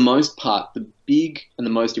 But for the most part, the big and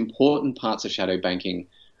the most important parts of shadow banking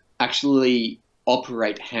actually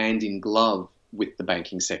operate hand in glove with the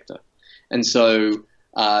banking sector. And so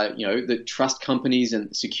the trust companies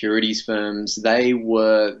and securities firms, they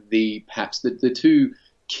were perhaps the two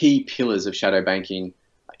key pillars of shadow banking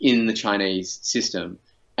in the Chinese system.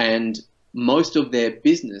 And most of their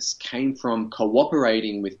business came from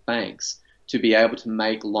cooperating with banks to be able to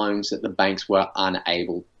make loans that the banks were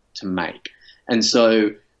unable to make. And so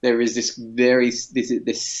there is this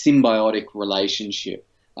symbiotic relationship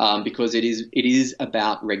because it is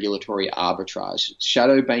about regulatory arbitrage.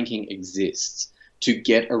 Shadow banking exists to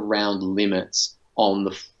get around limits on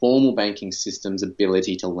the formal banking system's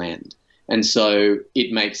ability to lend. And so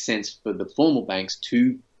it makes sense for the formal banks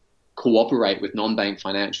to cooperate with non-bank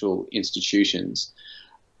financial institutions.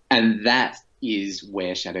 And that is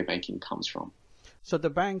where shadow banking comes from. So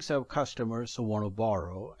the banks have customers who want to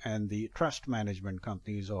borrow, and the trust management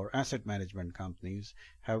companies or asset management companies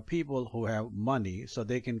have people who have money, so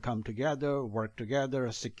they can come together, work together,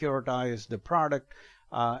 securitize the product,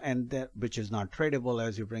 which is not tradable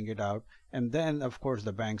as you bring it out. And then, of course,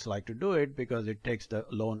 the banks like to do it because it takes the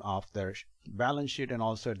loan off their balance sheet, and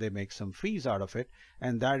also they make some fees out of it.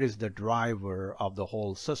 And that is the driver of the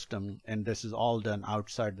whole system. And this is all done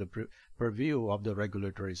outside the purview of the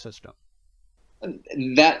regulatory system.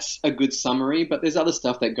 That's a good summary, but there's other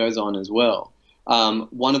stuff that goes on as well.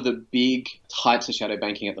 One of the big types of shadow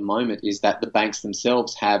banking at the moment is that the banks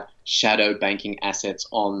themselves have shadow banking assets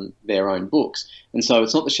on their own books. And so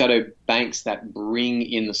it's not the shadow banks that bring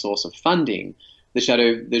in the source of funding.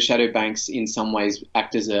 The shadow banks in some ways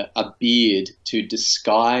act as a beard to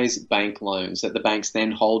disguise bank loans that the banks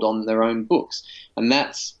then hold on their own books. And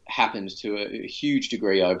that's happened to a huge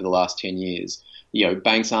degree over the last 10 years.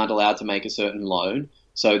 Banks aren't allowed to make a certain loan,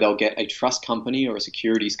 so they'll get a trust company or a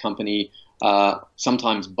securities company,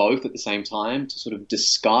 sometimes both at the same time, to sort of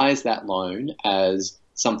disguise that loan as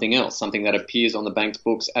something else, something that appears on the bank's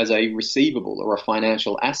books as a receivable or a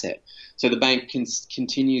financial asset. So the bank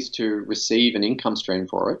continues to receive an income stream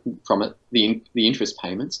from it, the interest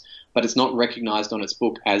payments, but it's not recognized on its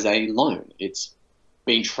book as a loan. It's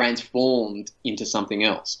been transformed into something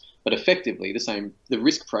else. But effectively, the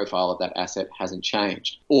risk profile of that asset hasn't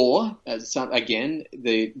changed. Or, again,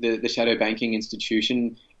 the shadow banking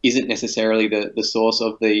institution isn't necessarily the source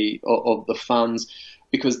of the funds,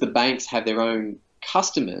 because the banks have their own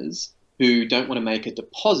customers who don't want to make a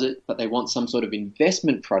deposit, but they want some sort of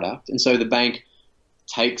investment product. And so the bank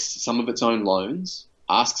takes some of its own loans,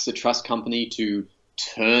 asks the trust company to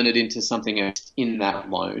turn it into something else in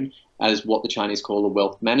that loan, as what the Chinese call a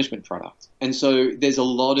wealth management product. And so there's a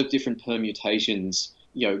lot of different permutations,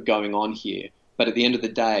 going on here. But at the end of the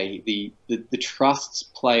day, the trusts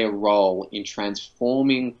play a role in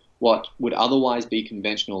transforming what would otherwise be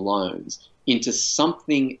conventional loans into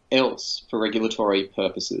something else for regulatory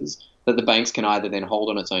purposes that the banks can either then hold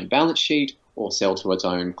on its own balance sheet or sell to its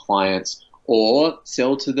own clients or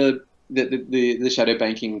sell to the shadow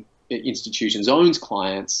banking institutions owns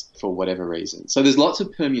clients for whatever reason. So there's lots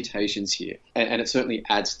of permutations here, and it certainly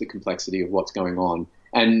adds to the complexity of what's going on,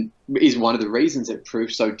 and is one of the reasons it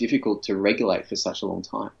proved so difficult to regulate for such a long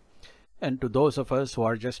time. And to those of us who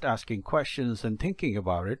are just asking questions and thinking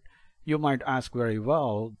about it, you might ask very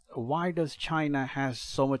well, why does China has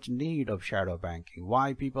so much need of shadow banking?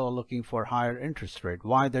 Why people are looking for higher interest rate?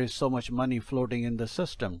 Why there is so much money floating in the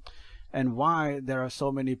system? And why there are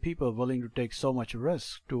so many people willing to take so much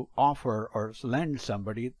risk to offer or lend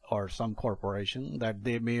somebody or some corporation that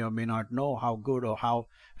they may or may not know how good or how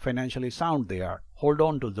financially sound they are? Hold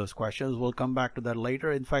on to those questions. We'll come back to that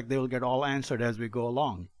later. In fact, they will get all answered as we go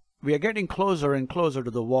along. We are getting closer and closer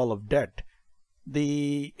to the wall of debt.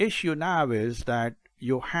 The issue now is that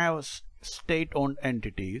you have state-owned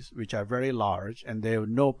entities which are very large and they have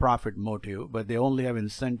no profit motive, but they only have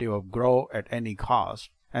incentive of grow at any cost.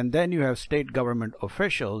 And then you have state government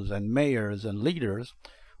officials and mayors and leaders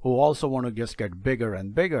who also want to just get bigger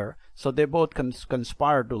and bigger. So they both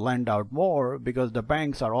conspire to lend out more because the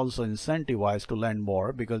banks are also incentivized to lend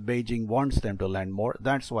more because Beijing wants them to lend more.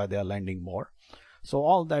 That's why they are lending more. So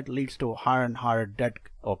all that leads to higher and higher debt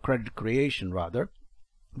or credit creation rather,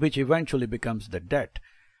 which eventually becomes the debt.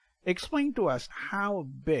 Explain to us how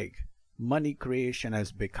big money creation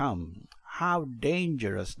has become, how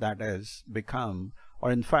dangerous that has become,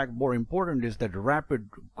 or in fact more important is that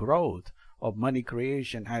rapid growth of money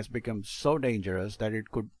creation has become so dangerous that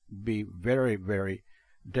it could be very, very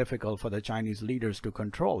difficult for the Chinese leaders to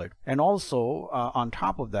control it. And also on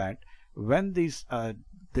top of that, when this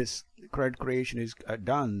credit creation is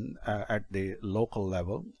done at the local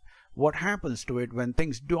level, what happens to it when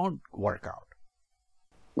things don't work out?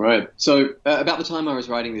 Right. So about the time I was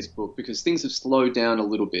writing this book, because things have slowed down a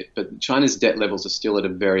little bit, but China's debt levels are still at a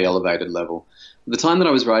very elevated level. The time that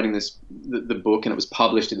I was writing the book, and it was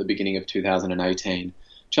published at the beginning of 2018,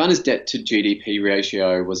 China's debt to GDP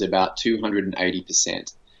ratio was about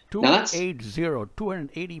 280%.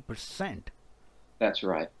 280%. That's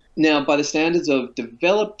right. Now, by the standards of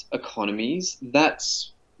developed economies,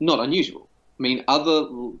 that's not unusual. I mean, other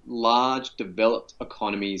large developed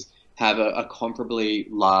economies have a comparably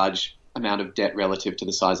large amount of debt relative to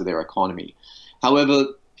the size of their economy. However,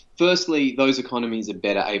 firstly, those economies are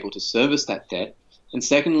better able to service that debt. And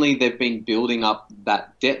secondly, they've been building up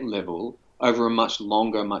that debt level over a much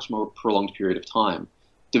longer, much more prolonged period of time.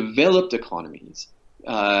 Developed economies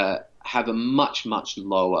have a much, much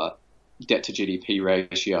lower debt to GDP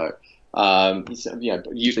ratio,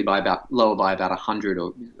 usually lower by about 100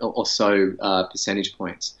 or so percentage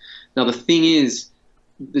points. Now, the thing is,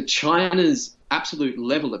 China's absolute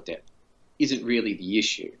level of debt isn't really the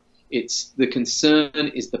issue. The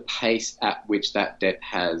concern is the pace at which that debt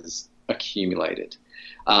has accumulated.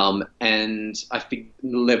 And I think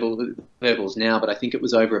levels now, but I think it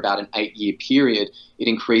was over about an 8-year period, it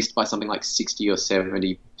increased by something like 60 or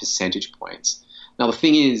 70 percentage points. Now, the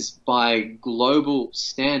thing is, by global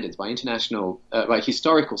standards, by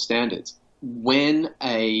historical standards, when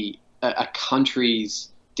a country's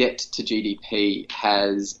debt to GDP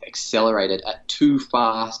has accelerated at too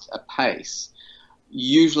fast a pace,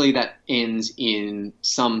 usually that ends in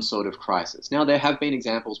some sort of crisis. Now, there have been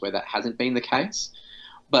examples where that hasn't been the case,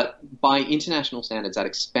 but by international standards, that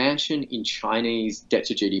expansion in Chinese debt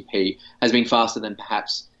to GDP has been faster than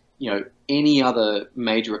perhaps any other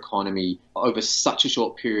major economy over such a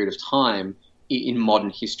short period of time in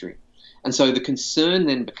modern history. And so the concern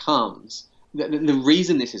then becomes, the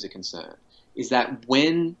reason this is a concern is that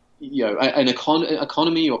when an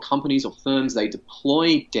economy or companies or firms, they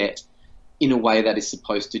deploy debt in a way that is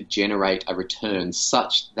supposed to generate a return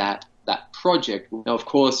such that that project, now of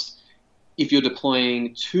course, if you're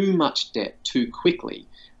deploying too much debt too quickly,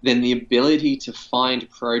 then the ability to find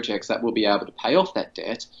projects that will be able to pay off that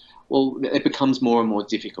debt, well, it becomes more and more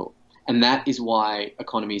difficult. And that is why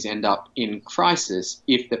economies end up in crisis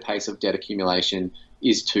if the pace of debt accumulation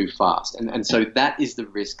is too fast. And so that is the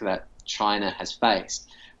risk that China has faced,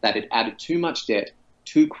 that it added too much debt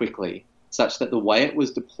too quickly, such that the way it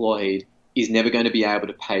was deployed is never going to be able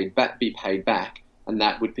to be paid back, and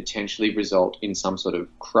that would potentially result in some sort of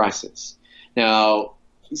crisis. Now,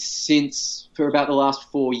 for about the last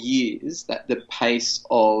 4 years, that the pace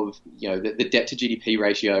of the debt to GDP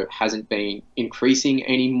ratio hasn't been increasing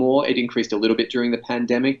anymore. It increased a little bit during the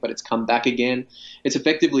pandemic, but it's come back again. It's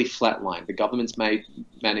effectively flatlined. The government's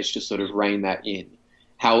managed to sort of rein that in.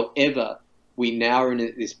 However, we now are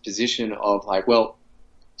in this position of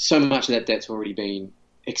so much of that debt's already been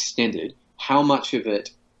extended. How much of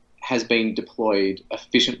it has been deployed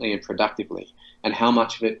efficiently and productively, and how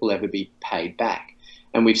much of it will ever be paid back?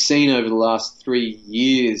 And we've seen over the last 3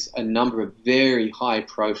 years a number of very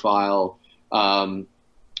high-profile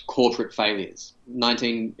corporate failures.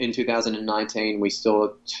 In 2019, we saw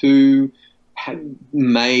two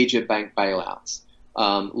major bank bailouts.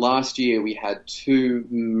 Last year, we had two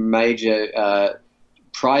major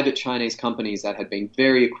private Chinese companies that had been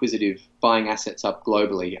very acquisitive, buying assets up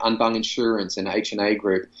globally. Anbang Insurance and H&A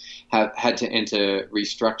Group have had to enter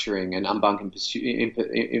restructuring, and Anbang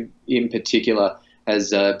in particular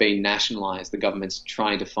has been nationalized. The government's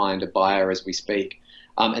trying to find a buyer as we speak.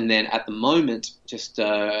 And then at the moment, just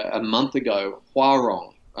a month ago,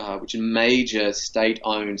 Huarong, which is a major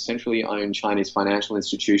state-owned, centrally owned Chinese financial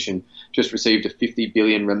institution, just received a 50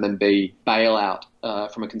 billion renminbi bailout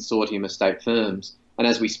from a consortium of state firms. And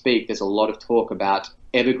as we speak, there's a lot of talk about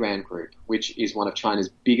Evergrande Group, which is one of China's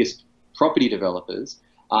biggest property developers,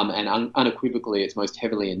 and unequivocally it's most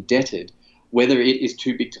heavily indebted, whether it is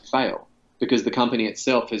too big to fail, because the company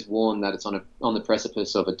itself has warned that it's on the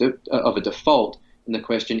precipice of a default. And the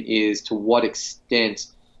question is, to what extent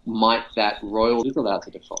might that royalty be allowed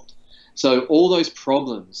to default? So all those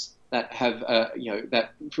problems that have,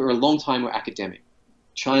 that for a long time were academic.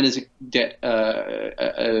 China's debt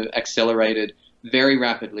accelerated very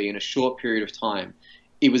rapidly in a short period of time.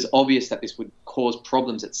 It was obvious that this would cause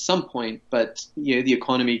problems at some point, but the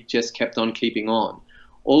economy just kept on keeping on.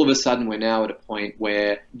 All of a sudden, we're now at a point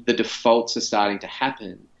where the defaults are starting to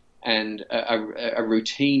happen, and a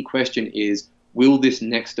routine question is, will this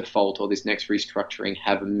next default or this next restructuring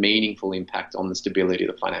have a meaningful impact on the stability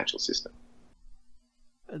of the financial system?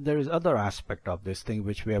 There is other aspect of this thing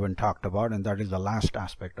which we haven't talked about, and that is the last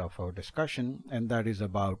aspect of our discussion, and that is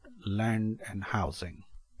about land and housing.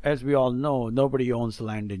 As we all know, nobody owns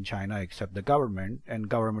land in China except the government, and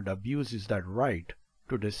government abuses that right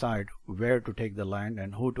to decide where to take the land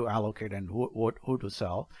and who to allocate and who to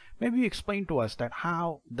sell. Maybe explain to us that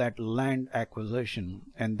how that land acquisition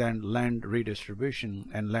and then land redistribution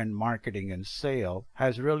and land marketing and sale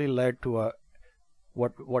has really led to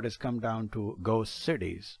what has come down to ghost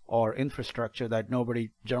cities or infrastructure that nobody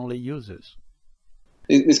generally uses.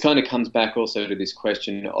 This kind of comes back also to this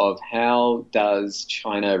question of how does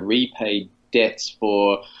China repay debts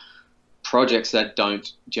for projects that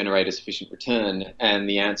don't generate a sufficient return? And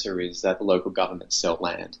the answer is that the local governments sell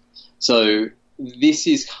land. So this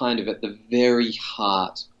is kind of at the very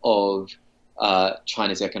heart of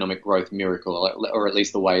China's economic growth miracle, or at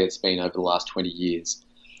least the way it's been over the last 20 years.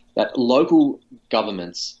 That local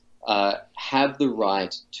governments have the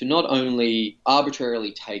right to not only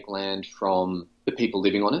arbitrarily take land from the people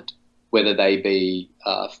living on it, whether they be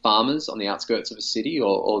farmers on the outskirts of a city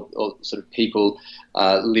or sort of people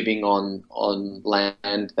living on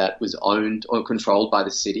land that was owned or controlled by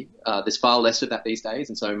the city. There's far less of that these days,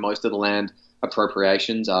 and so most of the land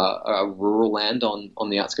appropriations are rural land on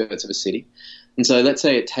the outskirts of a city. And so let's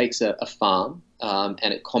say it takes a farm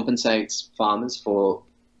and it compensates farmers for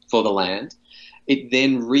the land. It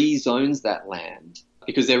then rezones that land,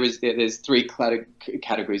 because there's three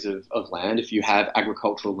categories of land. If you have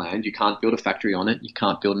agricultural land, you can't build a factory on it, you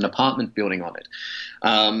can't build an apartment building on it.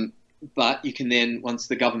 But you can then, once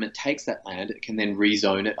the government takes that land, it can then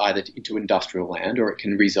rezone it either into industrial land or it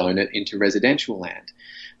can rezone it into residential land.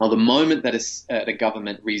 Now, the moment that a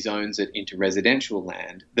government rezones it into residential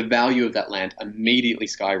land, the value of that land immediately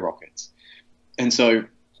skyrockets. And so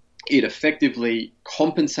it effectively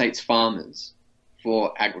compensates farmers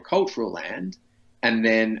for agricultural land and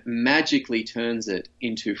then magically turns it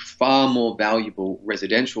into far more valuable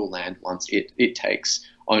residential land once it takes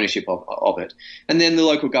ownership of it. And then the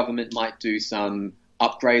local government might do some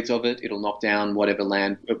upgrades of it. It'll knock down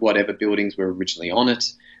whatever buildings were originally on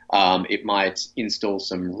it. It might install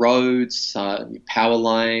some roads, power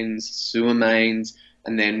lines, sewer mains,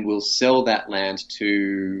 and then we'll sell that land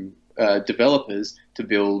to developers to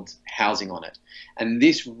build housing on it. And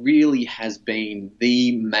this really has been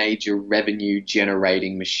the major revenue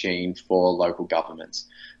generating machine for local governments.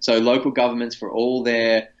 So local governments, for all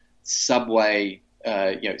their subway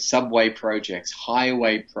projects,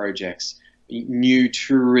 highway projects, new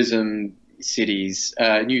tourism cities,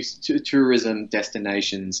 new tourism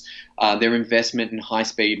destinations, their investment in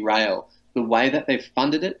high-speed rail, the way that they've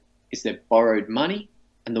funded it is they've borrowed money,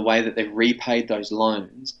 and the way that they've repaid those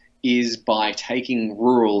loans is by taking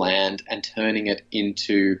rural land and turning it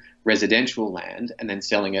into residential land and then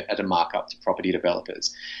selling it at a markup to property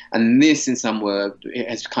developers. And this, in some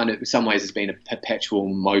ways, has been a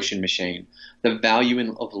perpetual motion machine. The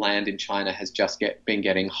value of land in China has just been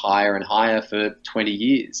getting higher and higher for 20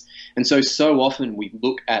 years. And so often we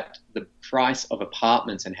look at the price of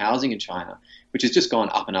apartments and housing in China, which has just gone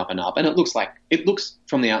up and up and up. And it looks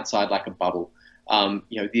from the outside like a bubble.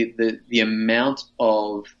 The amount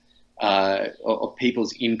of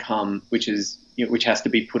people's income which has to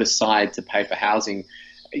be put aside to pay for housing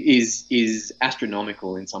is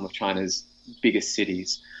astronomical in some of China's biggest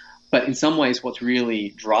cities. But in some ways, what's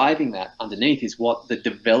really driving that underneath is what the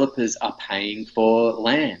developers are paying for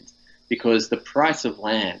land, because the price of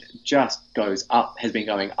land just goes up, has been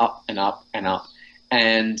going up and up and up.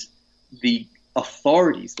 And the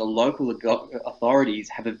authorities, the local authorities,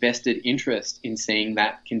 have a vested interest in seeing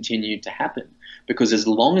that continue to happen, because as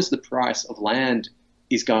long as the price of land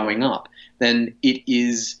is going up, then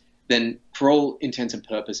for all intents and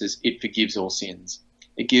purposes, it forgives all sins.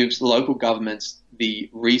 It gives local governments the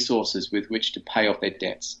resources with which to pay off their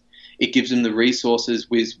debts. It gives them the resources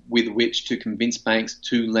with which to convince banks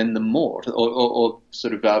to lend them more, or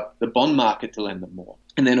the bond market to lend them more.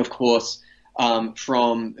 And then, of course,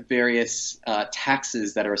 from various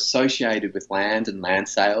taxes that are associated with land and land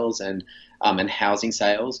sales and housing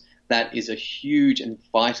sales, that is a huge and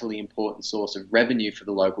vitally important source of revenue for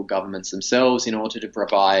the local governments themselves in order to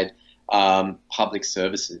provide public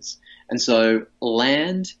services. And so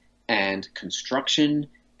land and construction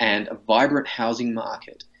and a vibrant housing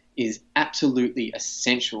market is absolutely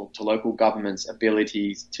essential to local governments'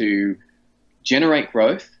 abilities to generate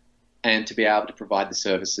growth and to be able to provide the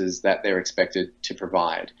services that they're expected to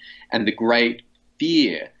provide. And the great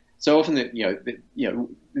fear, so often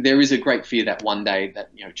there is a great fear that one day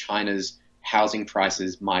that China's housing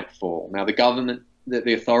prices might fall. Now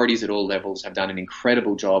the authorities at all levels have done an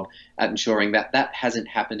incredible job at ensuring that that hasn't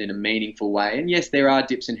happened in a meaningful way. And yes, there are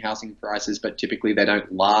dips in housing prices, but typically they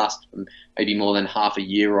don't last maybe more than half a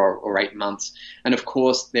year or 8 months. And of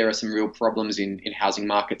course, there are some real problems in housing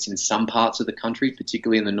markets in some parts of the country,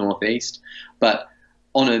 particularly in the Northeast. But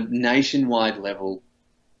on a nationwide level,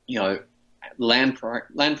 land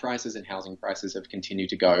prices and housing prices have continued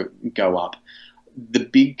to go up. The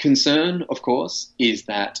big concern, of course, is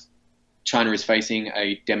that China is facing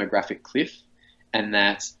a demographic cliff, and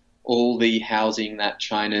that all the housing that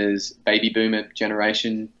China's baby boomer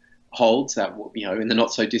generation holds, that in the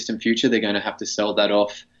not so distant future they're going to have to sell that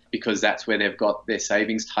off, because that's where they've got their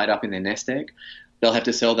savings tied up in their nest egg. They'll have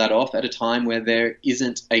to sell that off at a time where there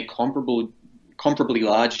isn't a comparably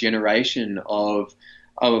large generation of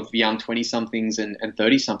young 20-somethings and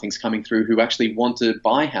 30-somethings coming through who actually want to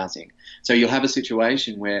buy housing. So you'll have a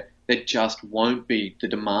situation where there just won't be the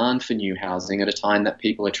demand for new housing at a time that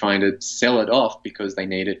people are trying to sell it off because they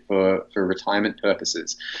need it for retirement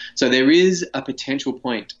purposes. So there is a potential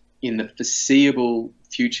point in the foreseeable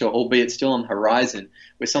future, albeit still on the horizon,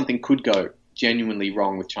 where something could go genuinely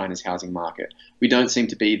wrong with China's housing market. We don't seem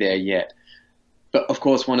to be there yet. But of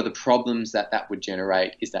course, one of the problems that would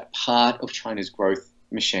generate is that part of China's growth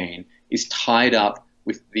machine is tied up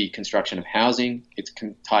with the construction of housing, it's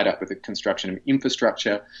tied up with the construction of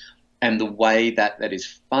infrastructure, and the way that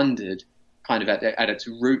is funded, kind of at its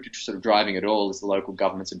root, sort of driving it all, is the local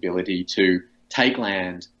government's ability to take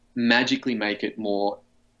land, magically make it more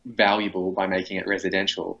valuable by making it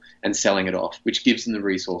residential and selling it off, which gives them the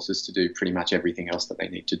resources to do pretty much everything else that they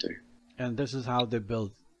need to do. And this is how they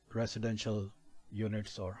build residential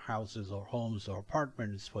units or houses or homes or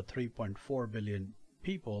apartments for 3.4 billion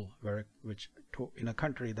people, which in a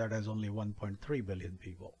country that has only 1.3 billion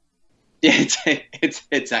people. Yeah, it's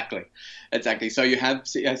exactly. So you have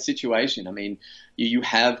a situation. I mean, you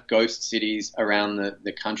have ghost cities around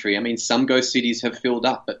the country. I mean, some ghost cities have filled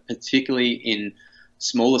up, but particularly in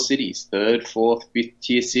smaller cities, third, fourth, fifth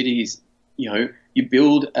tier cities, you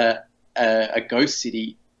build a ghost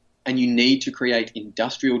city, and you need to create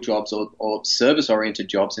industrial jobs or service-oriented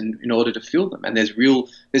jobs in order to fill them. And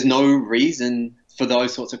there's no reason for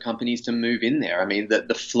those sorts of companies to move in there. I mean,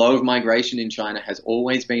 the flow of migration in China has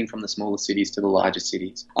always been from the smaller cities to the larger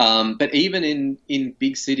cities. But even in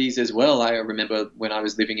big cities as well, I remember when I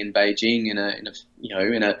was living in Beijing in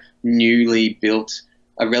a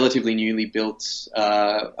relatively newly built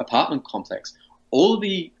apartment complex. All of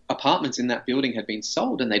the apartments in that building had been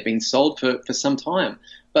sold, and they'd been sold for some time.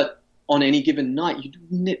 But on any given night,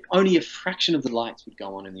 only a fraction of the lights would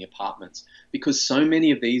go on in the apartments, because so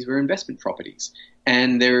many of these were investment properties.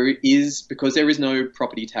 And because there is no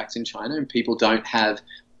property tax in China, and people don't have,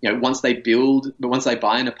 once they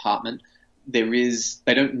buy an apartment, they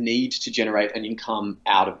don't need to generate an income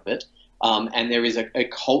out of it. And there is a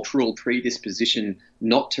cultural predisposition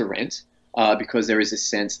not to rent, because there is a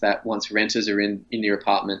sense that once renters are in your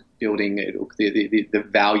apartment building, the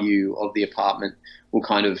value of the apartment will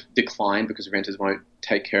kind of decline because renters won't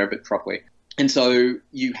take care of it properly. And so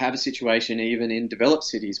you have a situation even in developed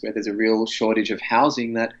cities where there's a real shortage of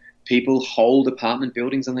housing, that people hold apartment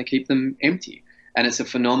buildings and they keep them empty. And it's a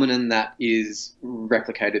phenomenon that is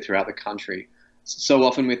replicated throughout the country. So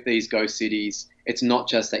often with these ghost cities, it's not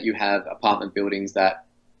just that you have apartment buildings that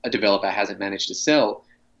a developer hasn't managed to sell.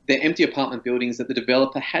 They're empty apartment buildings that the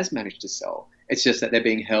developer has managed to sell. It's just that they're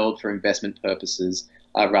being held for investment purposes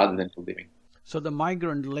rather than for living. So the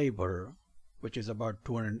migrant labor, which is about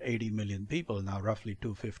 280 million people now, roughly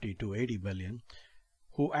 250 to 80 million,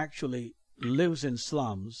 who actually lives in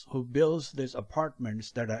slums, who builds these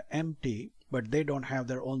apartments that are empty, but they don't have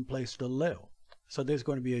their own place to live. So there's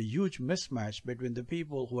going to be a huge mismatch between the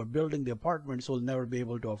people who are building the apartments who will never be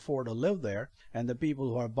able to afford to live there, and the people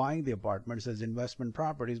who are buying the apartments as investment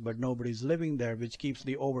properties, but nobody's living there, which keeps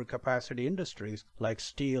the overcapacity industries like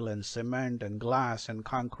steel and cement and glass and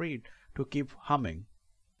concrete to keep humming.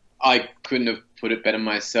 I couldn't have put it better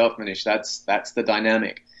myself, Manish. That's the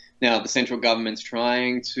dynamic. Now, the central government's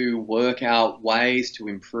trying to work out ways to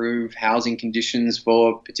improve housing conditions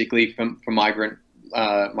particularly for migrant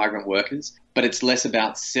workers, but it's less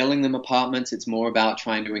about selling them apartments. It's more about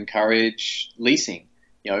trying to encourage leasing,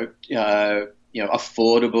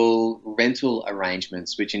 affordable rental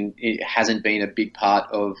arrangements, which it hasn't been a big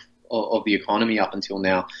part of the economy up until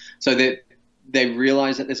now. So that they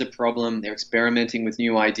realize that there's a problem. They're experimenting with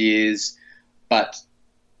new ideas, but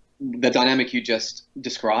the dynamic you just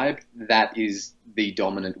described, that is the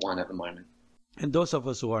dominant one at the moment. And those of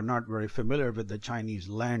us who are not very familiar with the Chinese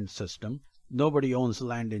land system, nobody owns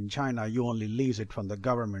land in China. You only lease it from the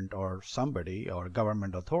government or somebody or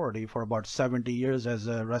government authority for about 70 years as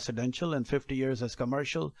a residential and 50 years as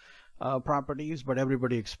commercial properties, but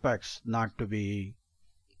everybody expects not to be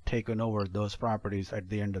taken over those properties at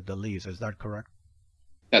the end of the lease. Is that correct?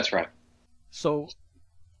 That's right. So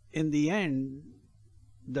in the end,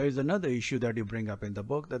 there is another issue that you bring up in the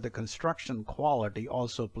book, that the construction quality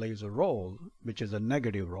also plays a role, which is a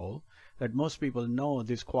negative role, that most people know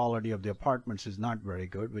this quality of the apartments is not very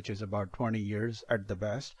good, which is about 20 years at the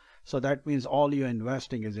best. So that means all you're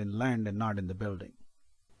investing is in land and not in the building.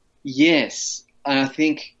 Yes, I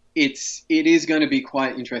think it is going to be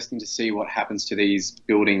quite interesting to see what happens to these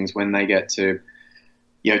buildings when they get to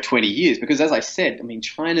 20 years, because as I said, I mean,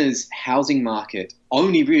 China's housing market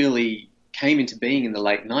only really came into being in the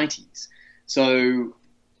late 90s. So,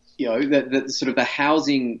 the sort of the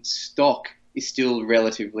housing stock is still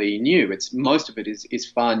relatively new. Most of it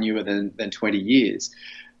is far newer than 20 years.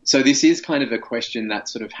 So this is kind of a question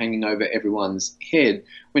that's sort of hanging over everyone's head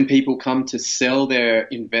when people come to sell their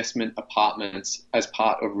investment apartments as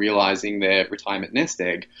part of realizing their retirement nest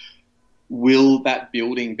egg. Will that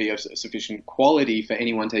building be of sufficient quality for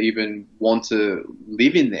anyone to even want to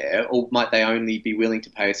live in there, or might they only be willing to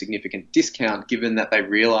pay a significant discount given that they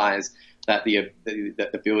realize that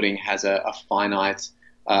the building has a finite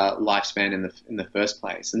lifespan in the first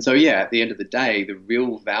place? And so, at the end of the day, the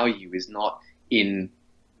real value is not in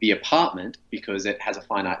the apartment because it has a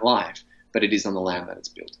finite life, but it is on the land that it's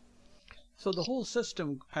built. So the whole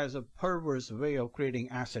system has a perverse way of creating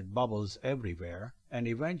asset bubbles everywhere, and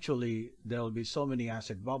eventually there will be so many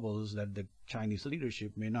asset bubbles that the Chinese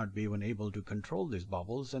leadership may not be even able to control these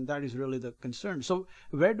bubbles, and that is really the concern. So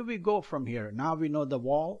where do we go from here? Now we know the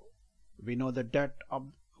wall, we know the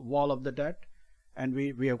wall of the debt, and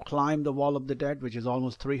we have climbed the wall of the debt, which is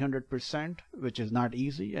almost 300%, which is not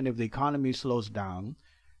easy. And if the economy slows down,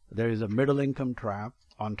 there is a middle income trap.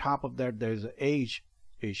 On top of that, there is an age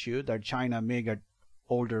issue that China may get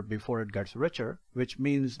older before it gets richer, which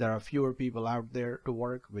means there are fewer people out there to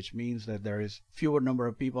work, which means that there is fewer number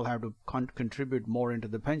of people have to contribute more into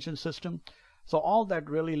the pension system. So all that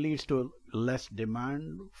really leads to less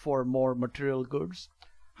demand for more material goods.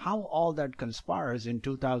 How all that conspires in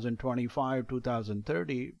 2025,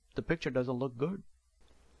 2030, the picture doesn't look good.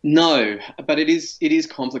 No, but it is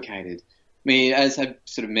complicated. I mean, as I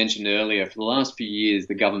sort of mentioned earlier, for the last few years,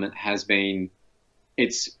 the government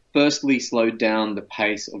it's firstly slowed down the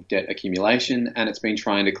pace of debt accumulation, and it's been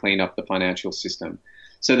trying to clean up the financial system.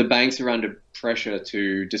 So the banks are under pressure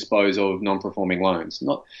to dispose of non-performing loans.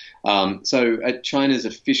 So China's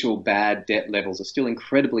official bad debt levels are still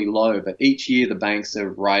incredibly low, but each year the banks are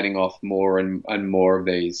writing off more and more of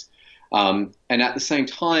these. And at the same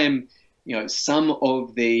time, some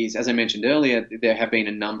of these, as I mentioned earlier, there have been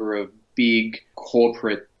a number of big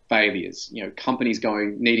corporate failures, companies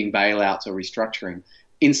needing bailouts or restructuring.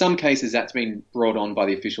 In some cases, that's been brought on by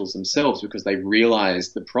the officials themselves because they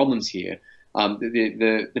realized the problems here.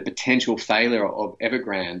 The potential failure of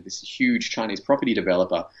Evergrande, this huge Chinese property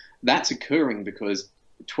developer, that's occurring because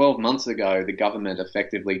 12 months ago, the government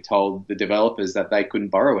effectively told the developers that they couldn't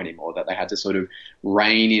borrow anymore, that they had to sort of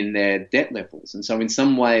rein in their debt levels. And so in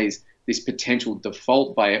some ways, this potential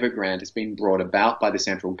default by Evergrande has been brought about by the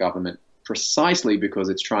central government precisely because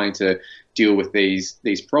it's trying to deal with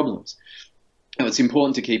these problems. Now, it's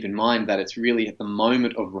important to keep in mind that it's really at the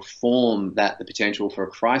moment of reform that the potential for a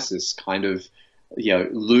crisis kind of,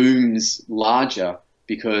 looms larger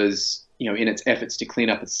because, in its efforts to clean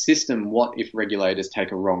up its system, what if regulators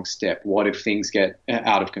take a wrong step? What if things get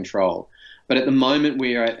out of control? But at the moment,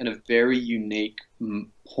 we are at a very unique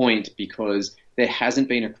point because there hasn't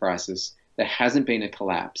been a crisis, there hasn't been a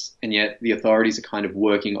collapse, and yet the authorities are kind of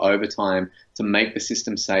working overtime to make the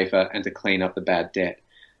system safer and to clean up the bad debt.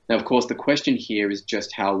 Now, of course, the question here is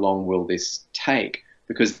just how long will this take?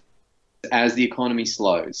 Because as the economy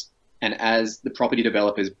slows and as the property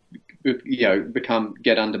developers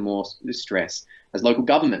get under more stress, as local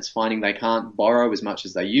governments finding they can't borrow as much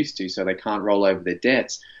as they used to, so they can't roll over their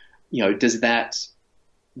debts, does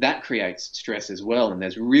that creates stress as well. And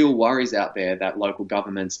there's real worries out there that local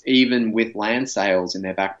governments, even with land sales in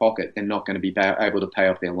their back pocket, they're not going to be able to pay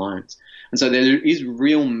off their loans. And so there is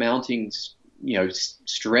real mounting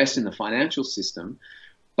stress in the financial system,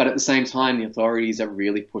 but at the same time, the authorities are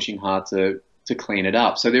really pushing hard to clean it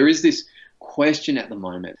up. So there is this question at the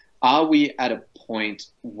moment: are we at a point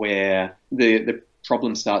where the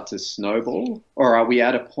problems start to snowball, or are we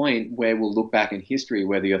at a point where we'll look back in history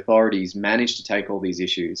where the authorities managed to take all these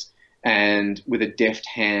issues and, with a deft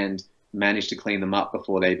hand, managed to clean them up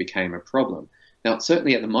before they became a problem? Now,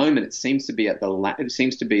 certainly at the moment, it seems to be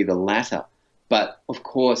the latter. But of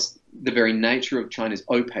course, the very nature of China's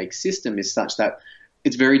opaque system is such that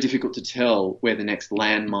it's very difficult to tell where the next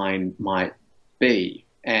landmine might be.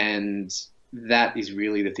 And that is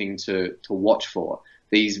really the thing to watch for.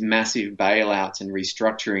 These massive bailouts and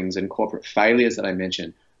restructurings and corporate failures that I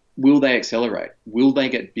mentioned, will they accelerate? Will they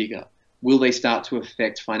get bigger? Will they start to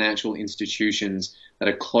affect financial institutions that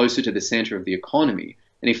are closer to the center of the economy?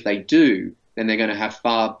 And if they do, then they're going to have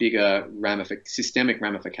far bigger systemic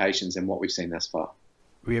ramifications than what we've seen thus far.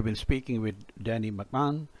 We have been speaking with Dinny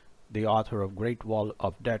MacMahon, the author of Great Wall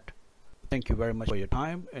of Debt. Thank you very much for your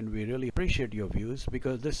time, and we really appreciate your views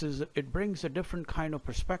because it brings a different kind of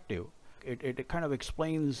perspective. It kind of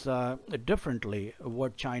explains differently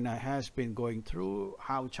what China has been going through,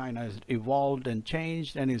 how China has evolved and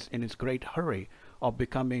changed, and is in its great hurry of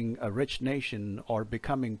becoming a rich nation or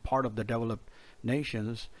becoming part of the developed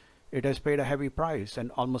nations. It has paid a heavy price,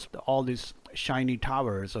 and almost all these shiny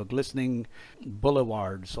towers or glistening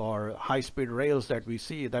boulevards or high-speed rails that we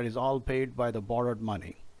see, that is all paid by the borrowed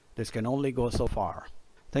money. This can only go so far.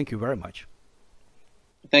 Thank you very much.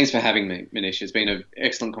 Thanks for having me, Manish. It's been an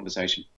excellent conversation.